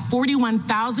provide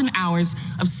 41,000 hours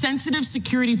of sensitive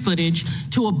security footage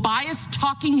to a biased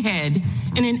talking head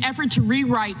in an effort to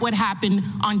rewrite what happened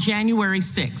on January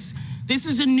 6th. This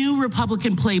is a new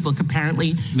Republican playbook,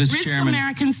 apparently. Mr. Risk Chairman,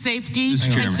 American safety Mr.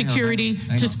 and Chairman. security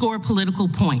to score political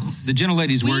points. The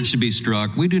gentlelady's word should be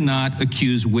struck. We do not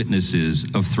accuse witnesses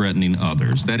of threatening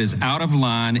others. That is out of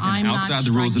line and I'm outside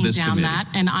the rules of this not striking committee. down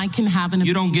that, and I can have an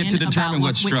You opinion don't get to determine about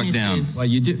what's struck down. witnesses. Well,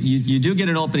 you do get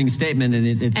an opening statement, and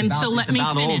it's And about, so let it's me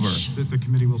about finish. over. The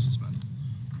committee will suspend.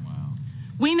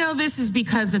 We know this is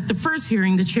because at the first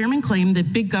hearing, the chairman claimed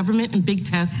that big government and big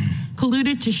tech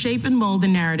colluded to shape and mold the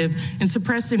narrative and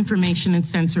suppress information and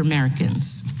censor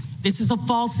Americans. This is a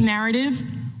false narrative.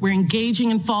 We're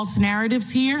engaging in false narratives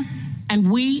here,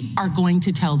 and we are going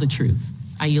to tell the truth.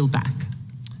 I yield back.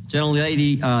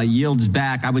 Gentlelady yields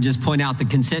back. I would just point out the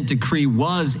consent decree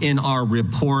was in our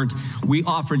report. We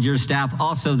offered your staff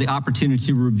also the opportunity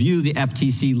to review the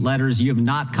FTC letters. You have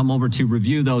not come over to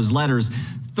review those letters.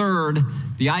 Third,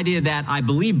 the idea that I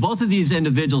believe both of these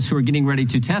individuals who are getting ready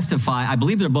to testify, I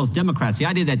believe they're both Democrats. The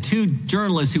idea that 2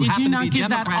 journalists who happen to be Democrats. Did you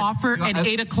not give that offer at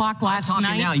 8 o'clock last I'm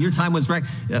talking night? now. Your time was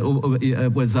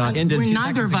ended.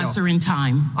 Neither of us are in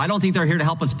time. I don't think they're here to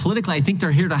help us politically. I think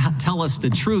they're here to tell us the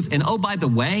truth. And oh, by the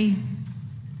way,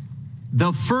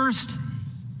 the first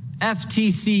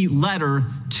FTC letter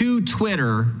to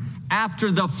Twitter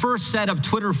after the first set of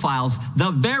Twitter files,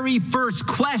 the very first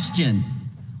question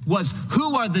was,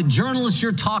 who are the journalists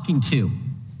you're talking to?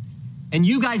 And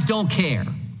you guys don't care.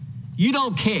 You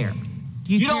don't care.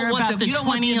 You don't care want about the you don't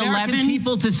want the 2011 American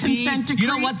people to see. consent decree? You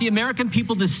don't want the American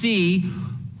people to see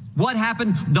what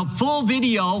happened, the full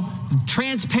video,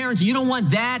 transparency. You don't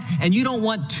want that, and you don't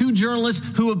want 2 journalists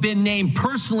who have been named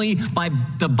personally by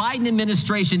the Biden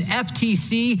administration,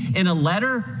 FTC, in a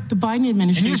letter. The Biden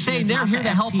administration. And you're saying they're here to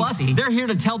help us? They're here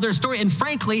to tell their story. And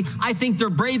frankly, I think they're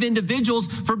brave individuals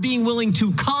for being willing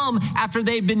to come after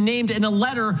they've been named in a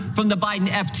letter from the Biden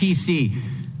FTC.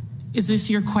 Is this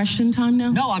your question time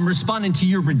now? No, I'm responding to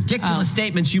your ridiculous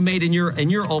statements you made in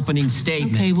your opening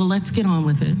statement. Okay, well, let's get on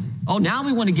with it. Oh, now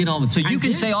we want to get on with it. So you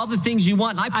can say all the things you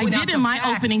want. And I did in my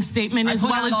opening statement, as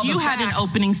well as you had an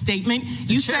opening statement.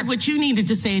 You said what you needed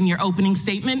to say in your opening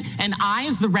statement, and I,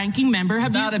 as the ranking member,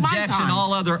 have used my objection, time.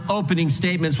 all other opening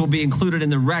statements will be included in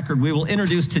the record. We will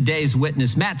introduce today's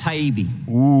witness, Matt Taibbi.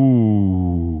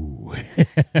 Ooh.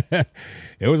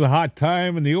 It was a hot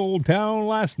time in the old town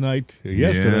yesterday.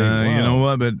 Yeah, Wow. You know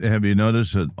what? But have you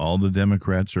noticed that all the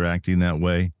Democrats are acting that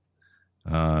way?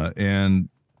 And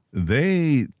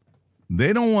they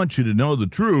don't want you to know the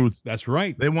truth. That's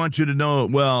right. They want you to know,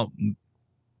 well,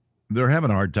 they're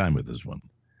having a hard time with this one.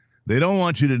 They don't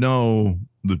want you to know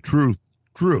the truth.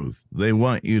 They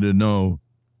want you to know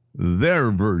their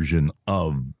version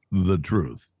of the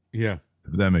truth. Yeah.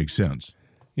 If that makes sense.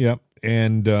 Yep.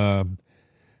 And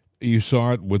you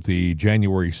saw it with the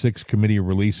January 6th committee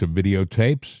release of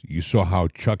videotapes. You saw how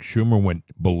Chuck Schumer went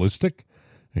ballistic.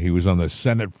 He was on the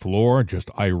Senate floor, just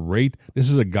irate. This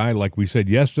is a guy, like we said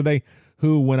yesterday,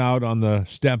 who went out on the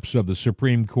steps of the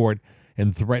Supreme Court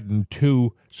and threatened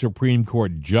 2 Supreme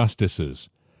Court justices.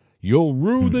 You'll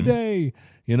rue the day.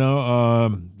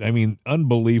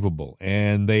 Unbelievable.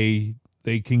 And they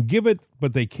can give it,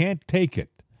 but they can't take it.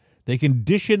 They can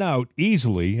dish it out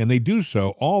easily, and they do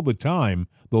so all the time,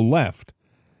 the left,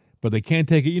 but they can't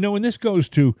take it. And this goes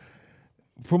to,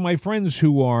 for my friends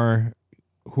who are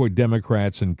who are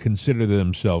Democrats and consider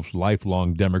themselves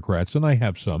lifelong Democrats, and I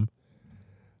have some,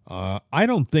 I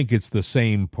don't think it's the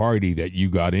same party that you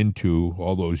got into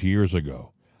all those years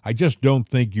ago. I just don't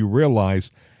think you realize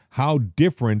how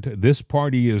different this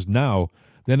party is now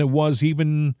than it was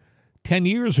even 10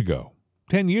 years ago.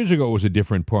 10 years ago it was a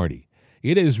different party.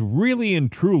 It is really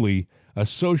and truly a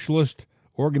socialist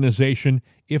organization,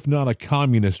 if not a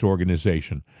communist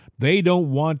organization. They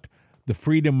don't want the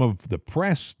freedom of the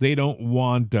press. They don't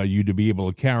want you to be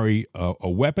able to carry a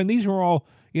weapon. These are all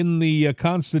in the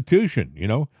Constitution, you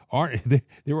know.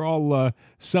 They're all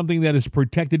something that is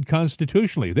protected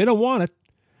constitutionally. They don't want it.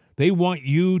 They want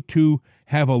you to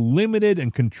have a limited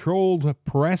and controlled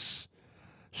press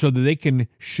so that they can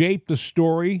shape the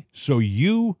story so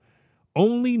you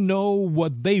only know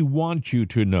what they want you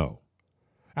to know.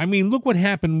 I mean, look what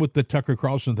happened with the Tucker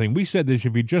Carlson thing. We said this,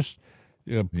 if you're just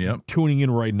tuning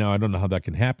in right now, I don't know how that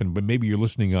can happen, but maybe you're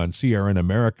listening on CRN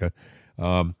America.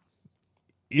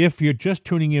 If you're just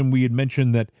tuning in, we had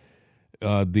mentioned that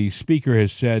the speaker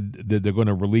has said that they're going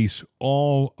to release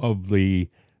all of the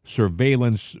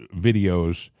surveillance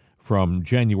videos from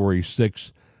January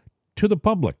 6th to the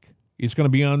public. It's going to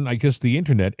be on, I guess, the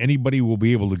internet. Anybody will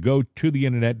be able to go to the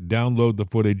internet, download the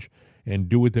footage, and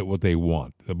do with it what they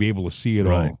want. They'll be able to see it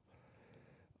all.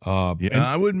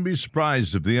 I wouldn't be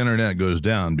surprised if the internet goes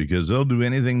down, because they'll do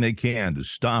anything they can to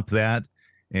stop that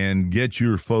and get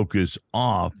your focus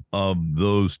off of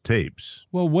those tapes.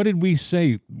 Well, what did we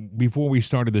say before we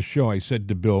started the show? I said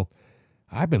to Bill,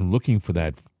 I've been looking for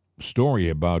that story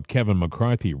about Kevin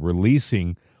McCarthy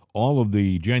releasing all of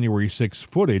the January 6th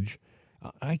footage.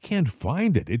 I can't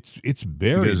find it. It's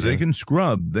buried. Because they can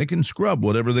scrub. They can scrub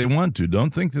whatever they want to.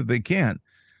 Don't think that they can't.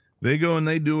 They go and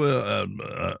they do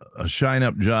a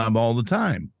shine-up job all the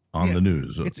time on the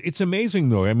news. It's amazing,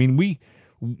 though. I mean,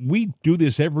 we do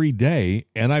this every day,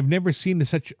 and I've never seen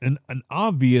such an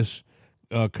obvious,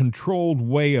 controlled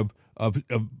way of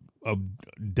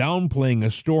downplaying a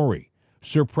story,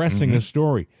 suppressing a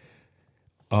story.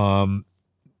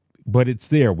 But it's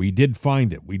there. We did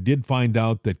find it. We did find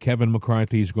out that Kevin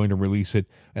McCarthy is going to release it.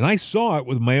 And I saw it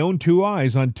with my own two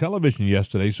eyes on television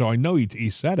yesterday, so I know he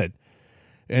said it.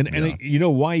 And you know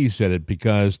why he said it?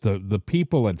 Because the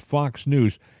people at Fox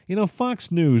News, you know,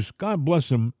 Fox News, God bless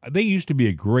them, they used to be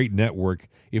a great network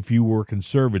if you were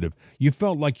conservative. You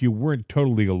felt like you weren't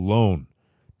totally alone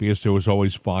because there was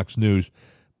always Fox News.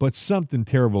 But something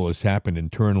terrible has happened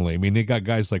internally. I mean, they got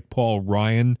guys like Paul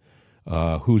Ryan,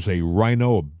 who's a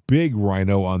rhino, a big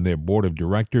rhino on their board of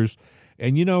directors.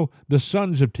 And, you know, the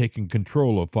sons have taken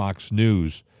control of Fox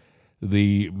News,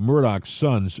 the Murdoch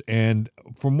sons. And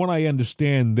from what I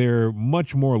understand, they're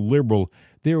much more liberal.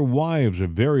 Their wives are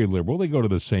very liberal. They go to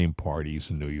the same parties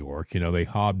in New York. You know, they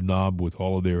hobnob with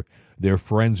all of their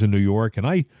friends in New York. And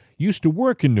I used to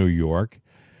work in New York.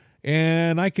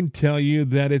 And I can tell you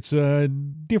that it's a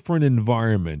different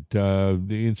environment,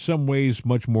 in some ways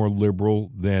much more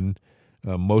liberal than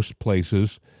most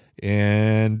places.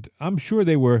 And I'm sure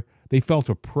they felt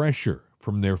a pressure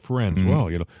from their friends.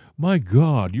 Well, you know, my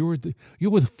God, you're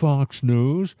with Fox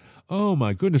News. Oh,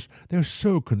 my goodness, they're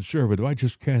so conservative. I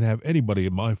just can't have anybody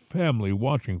in my family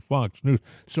watching Fox News.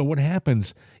 So what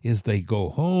happens is they go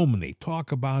home and they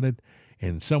talk about it.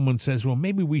 And someone says, well,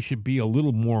 maybe we should be a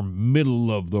little more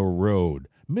middle of the road.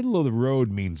 Middle of the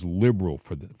road means liberal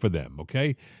for them,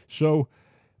 okay? So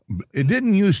it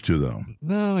didn't used to, though.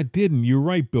 No, it didn't. You're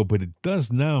right, Bill, but it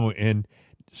does now. And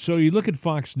so you look at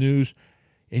Fox News,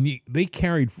 and they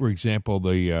carried, for example,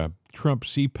 the Trump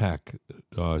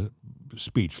CPAC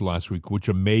speech last week, which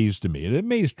amazed me. It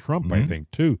amazed Trump, I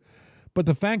think, too. But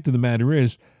the fact of the matter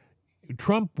is,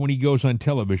 Trump, when he goes on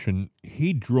television,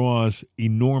 he draws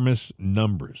enormous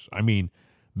numbers. I mean,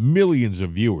 millions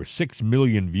of viewers, 6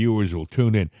 million viewers will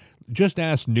tune in. Just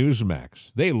ask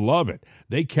Newsmax. They love it.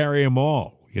 They carry them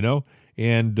all, you know.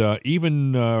 And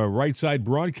even Right Side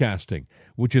Broadcasting,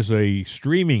 which is a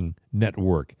streaming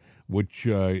network, which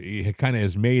kind of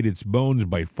has made its bones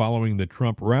by following the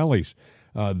Trump rallies.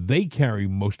 They carry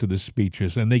most of the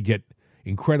speeches, and they get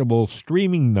incredible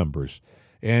streaming numbers.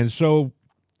 And so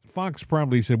Fox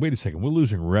probably said, wait a second, we're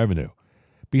losing revenue.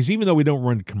 Because even though we don't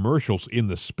run commercials in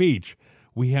the speech,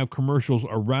 we have commercials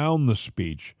around the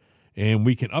speech, and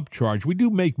we can upcharge. We do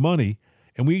make money,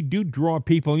 and we do draw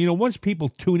people. You know, once people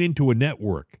tune into a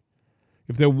network,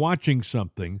 if they're watching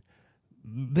something,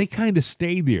 they kind of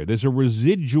stay there. There's a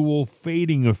residual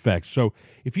fading effect. So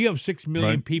if you have 6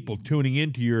 million people tuning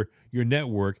into your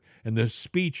network and the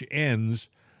speech ends,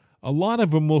 a lot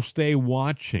of them will stay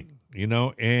watching. You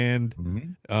know,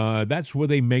 and that's where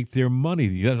they make their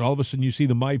money. All of a sudden, you see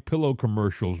the My Pillow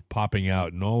commercials popping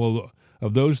out and all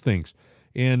of those things.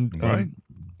 And Right.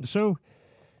 so,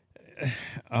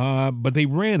 but they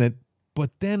ran it.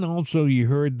 But then also you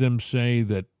heard them say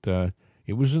that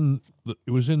it was in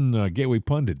Gateway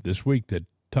Pundit this week that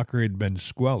Tucker had been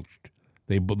squelched.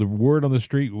 The word on the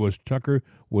street was Tucker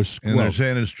was squelched. And they're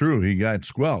saying it's true. He got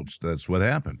squelched. That's what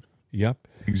happened. Yep.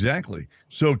 Exactly.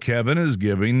 So Kevin is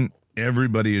giving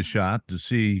everybody a shot to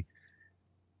see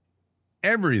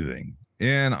everything.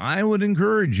 And I would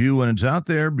encourage you when it's out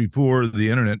there before the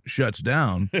internet shuts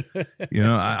down.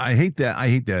 I hate that. I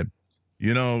hate that.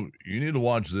 You need to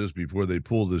watch this before they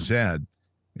pull this ad.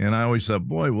 And I always thought,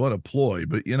 boy, what a ploy.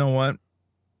 But you know what?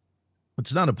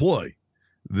 It's not a ploy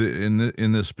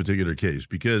in this particular case,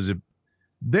 because if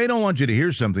they don't want you to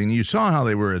hear something, you saw how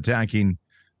they were attacking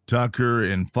Tucker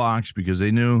and Fox because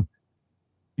they knew,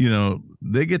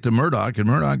 they get to Murdoch and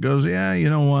Murdoch goes, yeah, you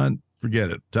know what? Forget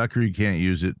it. Tucker, you can't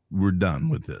use it. We're done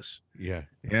with this. Yeah.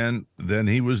 And then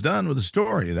he was done with the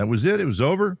story. That was it. It was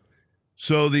over.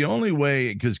 So the only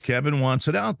way, because Kevin wants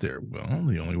it out there, well,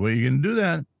 the only way you can do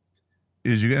that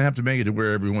is you're going to have to make it to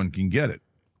where everyone can get it.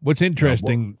 What's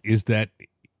interesting is that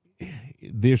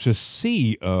there's a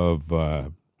sea of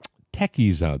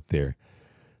techies out there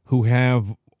who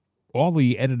have all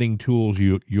the editing tools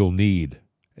you'll need.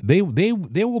 There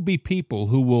will be people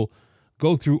who will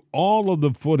go through all of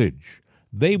the footage.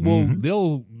 They will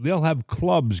they'll have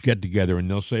clubs get together and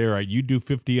they'll say, all right, you do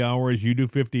 50 hours, you do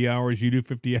 50 hours, you do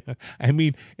 50 hours.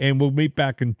 And we'll meet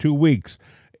back in 2 weeks.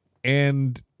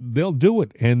 And they'll do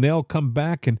it and they'll come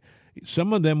back, and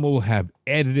some of them will have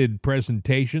edited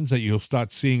presentations that you'll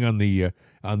start seeing on the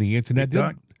internet.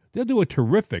 They'll do a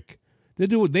terrific.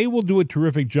 They will do a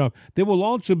terrific job. There will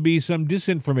also be some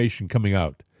disinformation coming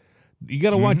out. You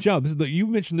got to watch out. You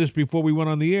mentioned this before we went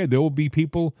on the air. There will be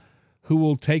people who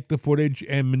will take the footage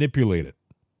and manipulate it.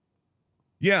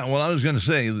 Yeah, well, I was going to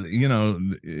say,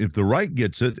 if the right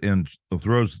gets it and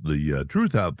throws the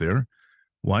truth out there,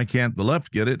 why can't the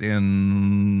left get it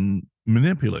and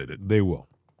manipulate it? They will.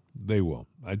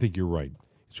 I think you're right.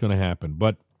 It's going to happen.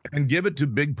 And give it to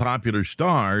big popular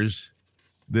stars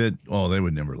that, they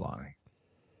would never lie.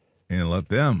 And let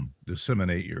them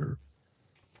disseminate your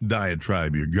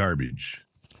diatribe, your garbage.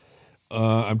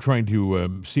 I'm trying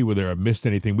to see whether I've missed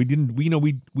anything. We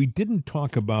didn't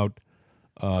talk about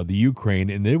the Ukraine,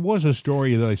 and there was a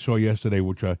story that I saw yesterday,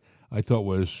 which I thought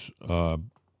was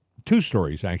two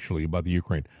stories actually about the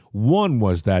Ukraine. One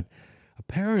was that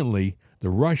apparently the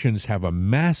Russians have a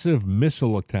massive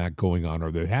missile attack going on,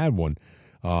 or they had one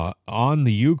on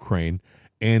the Ukraine,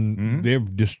 and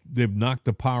they've knocked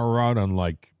the power out on,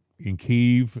 like, in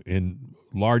Kyiv, in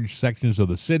large sections of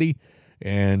the city.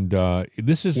 And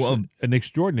this is an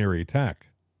extraordinary attack.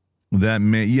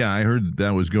 I heard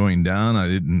that was going down. I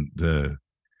didn't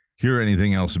hear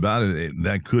anything else about it.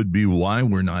 That could be why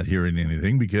we're not hearing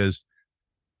anything, because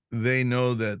they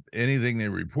know that anything they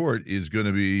report is going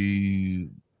to be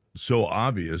so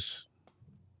obvious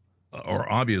or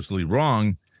obviously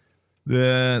wrong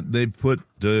that they put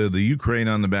the Ukraine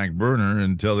on the back burner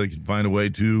until they can find a way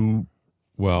to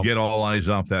get all eyes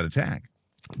off that attack.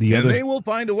 They will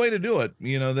find a way to do it.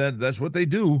 That's what they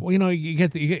do. Well,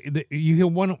 you hear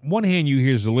one hand, you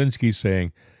hear Zelensky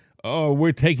saying, "Oh,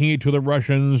 we're taking it to the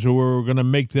Russians, or we're going to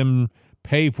make them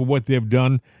pay for what they've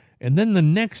done." And then the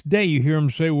next day, you hear him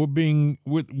say, "We're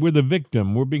the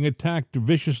victim. We're being attacked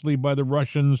viciously by the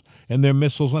Russians and their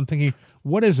missiles." I'm thinking,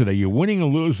 what is it? Are you winning or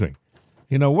losing?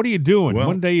 What are you doing?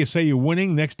 One day you say you're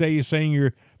winning, next day you're saying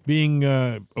you're being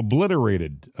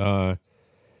obliterated.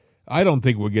 I don't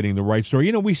think we're getting the right story.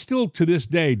 We still, to this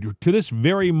day, to this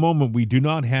very moment, we do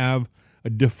not have a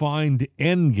defined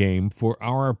end game for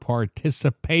our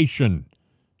participation.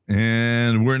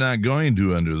 And we're not going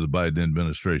to under the Biden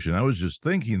administration. I was just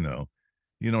thinking, though,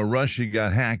 Russia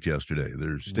got hacked yesterday.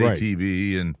 There's state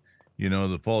TV and,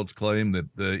 the false claim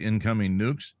that the incoming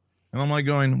nukes. And I'm like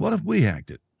going, what if we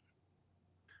hacked it?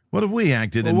 What if we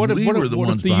hacked it and we were the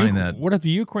ones behind that? What if the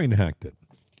Ukraine hacked it?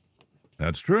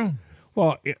 That's true.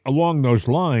 Well, along those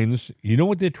lines, you know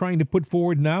what they're trying to put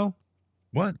forward now?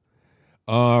 What?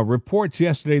 Reports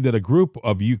yesterday that a group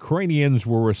of Ukrainians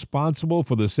were responsible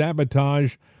for the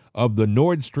sabotage of the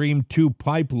Nord Stream 2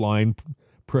 pipeline.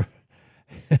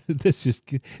 This is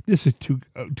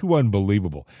too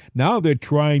unbelievable. Now they're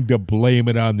trying to blame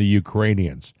it on the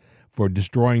Ukrainians for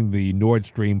destroying the Nord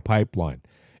Stream pipeline.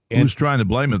 Who's trying to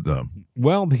blame it, though?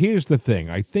 Well, here's the thing.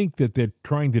 I think that they're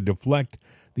trying to deflect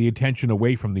the attention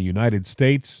away from the United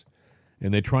States,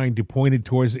 and they're trying to point it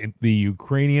towards the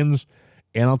Ukrainians.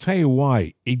 And I'll tell you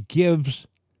why. It gives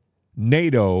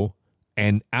NATO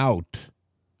an out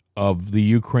of the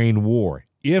Ukraine war.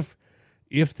 If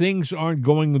things aren't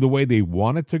going the way they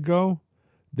want it to go,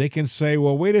 they can say,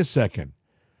 well, wait a second.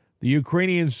 The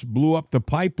Ukrainians blew up the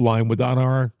pipeline without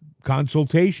our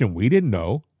consultation. We didn't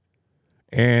know.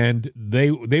 And they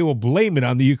will blame it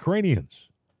on the Ukrainians.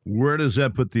 Where does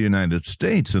that put the United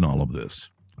States in all of this?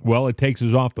 Well, it takes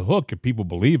us off the hook if people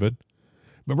believe it.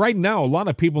 But right now, a lot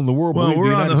of people in the world believe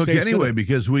we're the on United the hook States anyway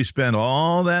because we spent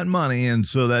all that money, and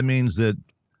so that means that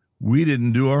we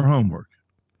didn't do our homework.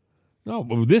 No,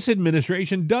 but this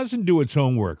administration doesn't do its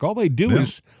homework. All they do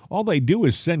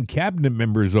is send cabinet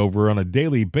members over on a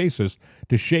daily basis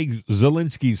to shake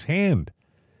Zelensky's hand.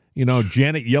 You know,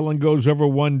 Janet Yellen goes over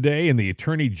one day, and the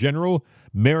Attorney General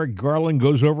Merrick Garland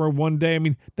goes over one day. I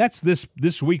mean, that's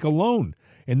this week alone.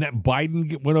 And that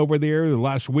Biden went over there the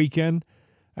last weekend.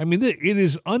 I mean, it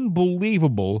is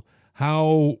unbelievable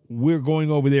how we're going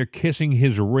over there kissing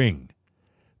his ring.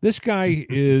 This guy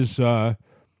is, a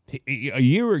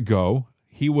year ago,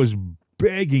 he was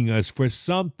begging us for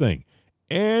something,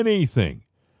 anything.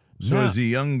 So is he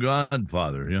young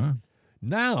godfather, yeah?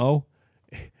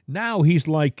 Now he's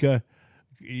like,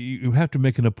 you have to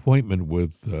make an appointment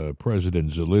with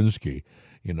President Zelensky.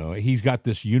 You know, he's got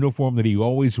this uniform that he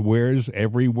always wears.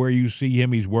 Everywhere you see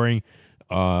him, he's wearing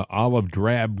olive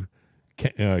drab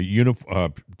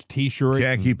T-shirt.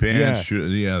 Khaki pants,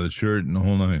 the shirt and the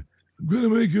whole nine. I'm going to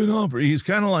make you an offer. He's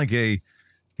kind of like a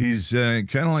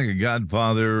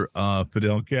godfather,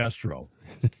 Fidel Castro.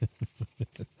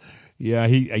 Yeah,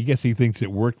 I guess he thinks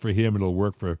it worked for him. It'll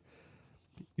work for...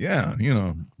 Yeah, you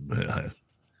know, I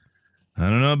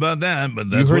don't know about that, but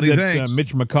that's what he thinks.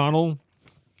 Mitch McConnell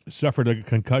suffered a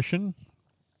concussion.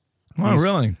 Oh,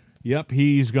 really? Yep,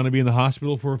 he's going to be in the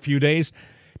hospital for a few days.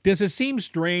 Does it seem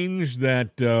strange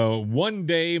that one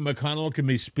day McConnell can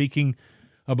be speaking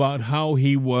about how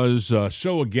he was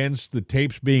so against the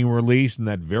tapes being released, and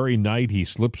that very night he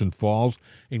slips and falls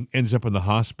and ends up in the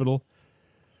hospital?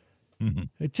 Mm-hmm.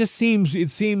 It seems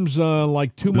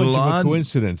like too much of a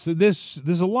coincidence. There's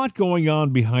a lot going on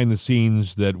behind the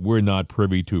scenes that we're not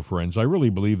privy to, friends. I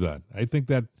really believe that. I think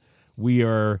that we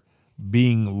are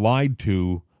being lied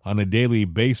to on a daily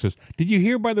basis. Did you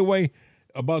hear, by the way,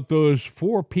 about those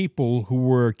 4 people who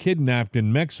were kidnapped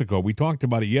in Mexico? We talked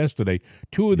about it yesterday.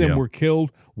 2 of them were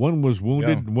killed. One was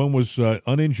wounded. And one was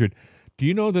uninjured. Do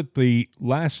you know that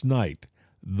last night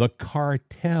the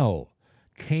cartel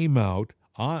came out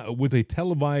with a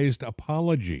televised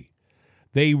apology?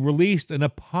 They released an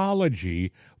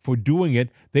apology for doing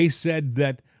it. They said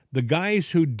that the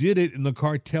guys who did it in the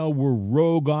cartel were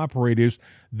rogue operators.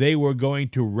 They were going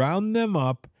to round them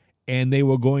up and they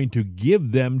were going to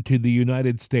give them to the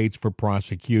United States for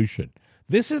prosecution.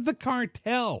 This is the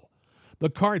cartel. The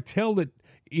cartel that,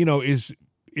 you know, is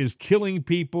killing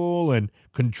people and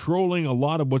controlling a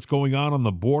lot of what's going on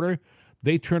the border.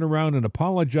 They turn around and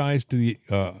apologize to the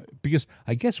because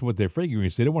I guess what they're figuring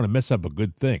is they don't want to mess up a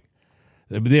good thing.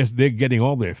 They're getting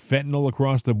all their fentanyl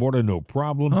across the border, no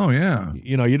problem. Oh, yeah.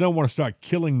 You know, you don't want to start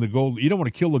killing the gold. You don't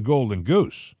want to kill the golden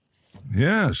goose.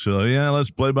 Yeah, so, let's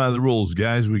play by the rules,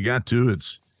 guys. We got to.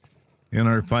 It's in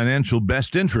our financial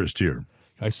best interest here.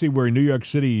 I see where New York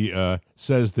City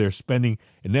says they're spending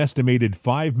an estimated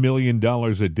 $5 million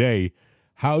a day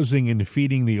housing and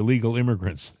feeding the illegal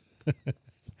immigrants.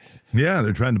 Yeah,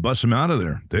 they're trying to bust them out of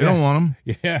there. They don't want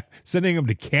them. Yeah, sending them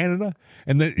to Canada.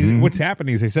 And what's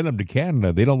happening is they send them to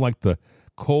Canada. They don't like the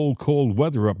cold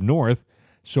weather up north.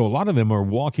 So a lot of them are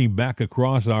walking back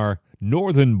across our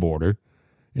northern border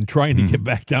and trying to get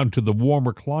back down to the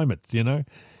warmer climates, you know?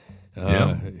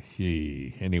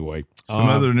 Anyway. Some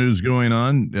other news going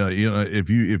on. If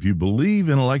you believe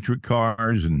in electric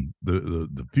cars and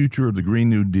the future of the Green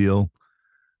New Deal,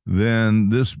 then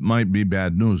this might be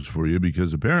bad news for you,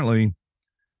 because apparently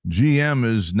GM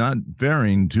is not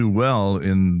faring too well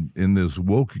in this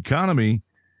woke economy.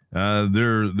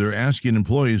 They're asking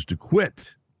employees to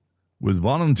quit with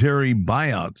voluntary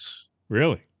buyouts.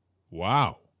 Really?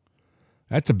 Wow.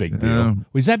 That's a big deal.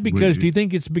 Do you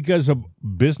think it's because of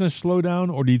business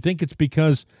slowdown, or do you think it's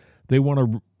because they want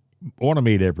to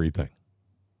automate everything?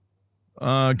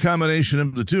 Combination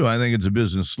of the two. I think it's a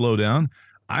business slowdown.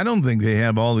 I don't think they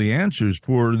have all the answers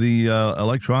for the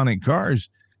electronic cars.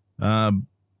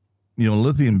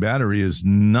 Lithium battery is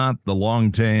not the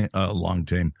long-term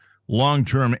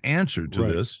answer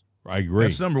to this. I agree.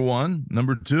 That's number one.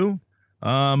 Number two,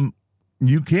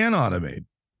 you can automate.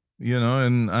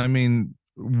 And I mean,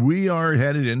 we are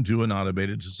headed into an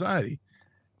automated society.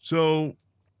 So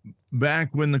back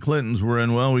when the Clintons were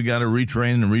in, we got to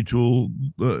retrain and retool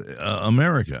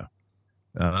America.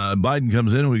 Biden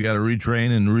comes in, we got to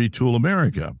retrain and retool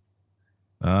America.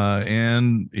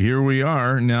 And here we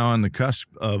are now on the cusp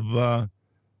of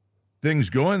things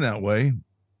going that way.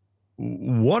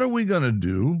 what are we going to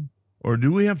do? Or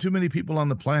do we have too many people on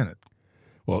the planet?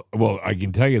 Well, I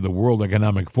can tell you the World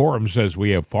Economic Forum says we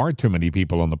have far too many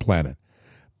people on the planet.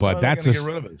 But that's a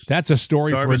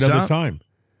story for another time.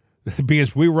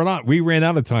 Because we ran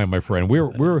out of time, my friend.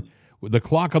 We're the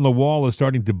clock on the wall is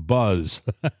starting to buzz.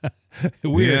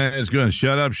 It's going to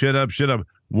shut up.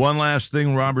 One last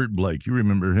thing, Robert Blake. You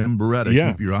remember him, Beretta.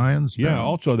 Yeah. Keep your eye on Sparrow. Yeah,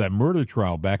 also that murder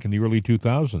trial back in the early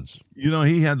 2000s.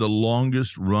 He had the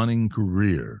longest running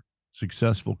career,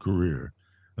 successful career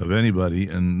of anybody.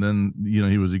 And then,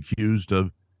 he was accused of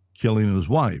killing his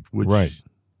wife, which,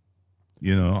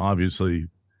 obviously.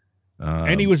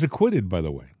 And he was acquitted, by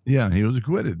the way. Yeah, he was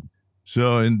acquitted.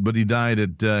 But he died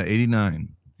at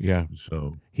 89. Yeah.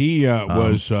 So he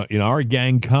was in our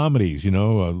gang comedies, the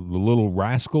Little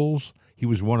Rascals. He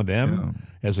was one of them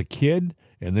as a kid,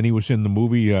 and then he was in the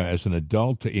movie as an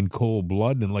adult in Cold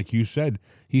Blood. And like you said,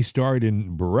 he starred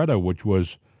in Beretta, which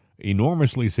was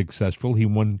enormously successful. He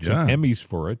won some Emmys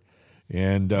for it.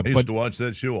 And I used to watch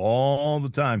that show all the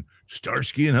time.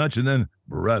 Starsky and Hutch, and then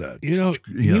Beretta. He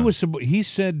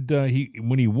said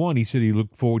when he won, he said he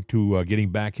looked forward to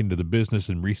getting back into the business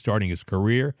and restarting his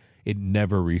career. It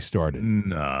never restarted.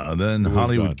 No, then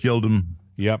Hollywood killed him.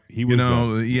 Yep, he was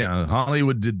gone.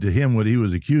 Hollywood did to him what he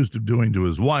was accused of doing to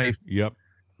his wife. Yep.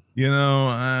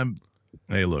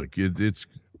 Hey, look, it's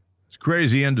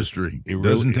crazy industry. It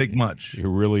doesn't take much. It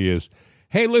really is.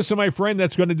 Hey, listen, my friend,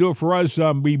 that's going to do it for us.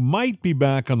 We might be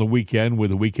back on the weekend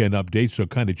with a weekend update, so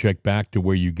kind of check back to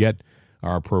where you get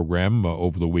our program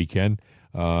over the weekend.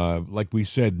 Like we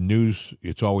said, news,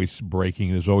 it's always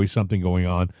breaking. There's always something going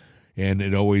on, and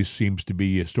it always seems to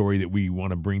be a story that we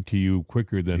want to bring to you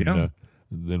quicker than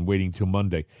waiting till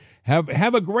Monday. Have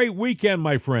a great weekend,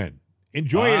 my friend.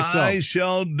 Enjoy yourself. I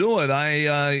shall do it.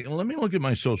 Let me look at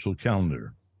my social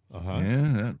calendar.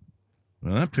 Yeah,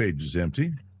 that page is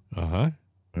empty.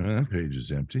 That page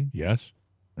is empty. Yes.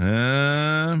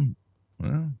 Well,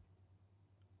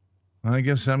 I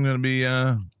guess I'm going to be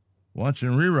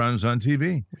watching reruns on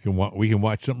TV. We can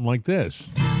watch something like this.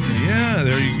 Yeah,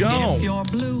 there you go. If you're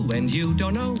blue and you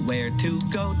don't know where to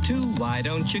go to, why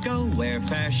don't you go where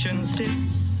fashion sits?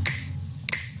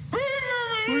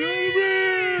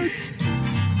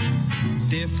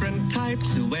 Different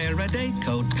types who wear a day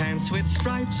coat, pants with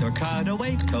stripes, or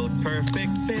cutaway coat,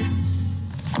 perfect fits.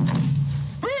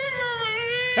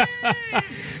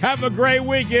 Have a great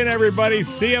weekend, everybody.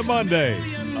 See you Monday.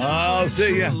 I'll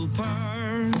see you.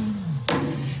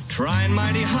 Trying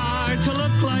mighty hard to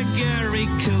look like Gary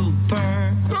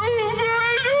Cooper.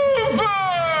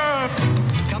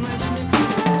 Come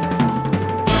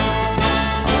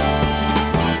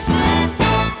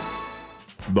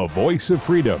The voice of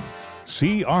freedom.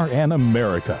 CRN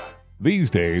America. These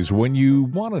days, when you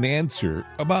want an answer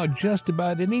about just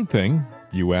about anything,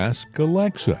 you ask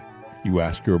Alexa. You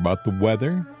ask her about the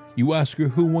weather. You ask her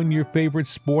who won your favorite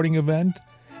sporting event.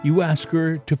 You ask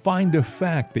her to find a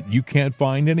fact that you can't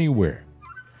find anywhere.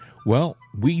 Well,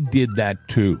 we did that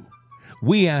too.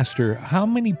 We asked her how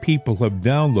many people have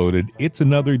downloaded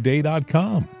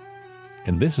it'sanotherday.com.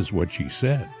 And this is what she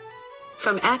said.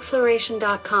 From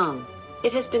acceleration.com.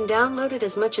 It has been downloaded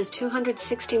as much as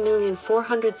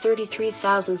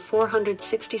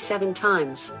 260,433,467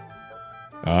 times.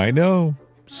 I know.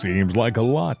 Seems like a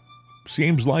lot.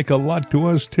 Seems like a lot to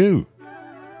us, too.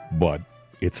 But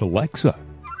it's Alexa.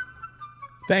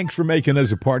 Thanks for making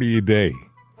us a part of your day.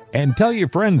 And tell your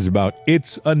friends about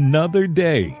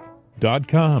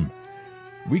it'sanotherday.com.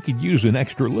 We could use an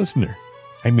extra listener.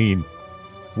 I mean,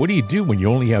 what do you do when you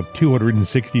only have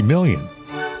 260 million?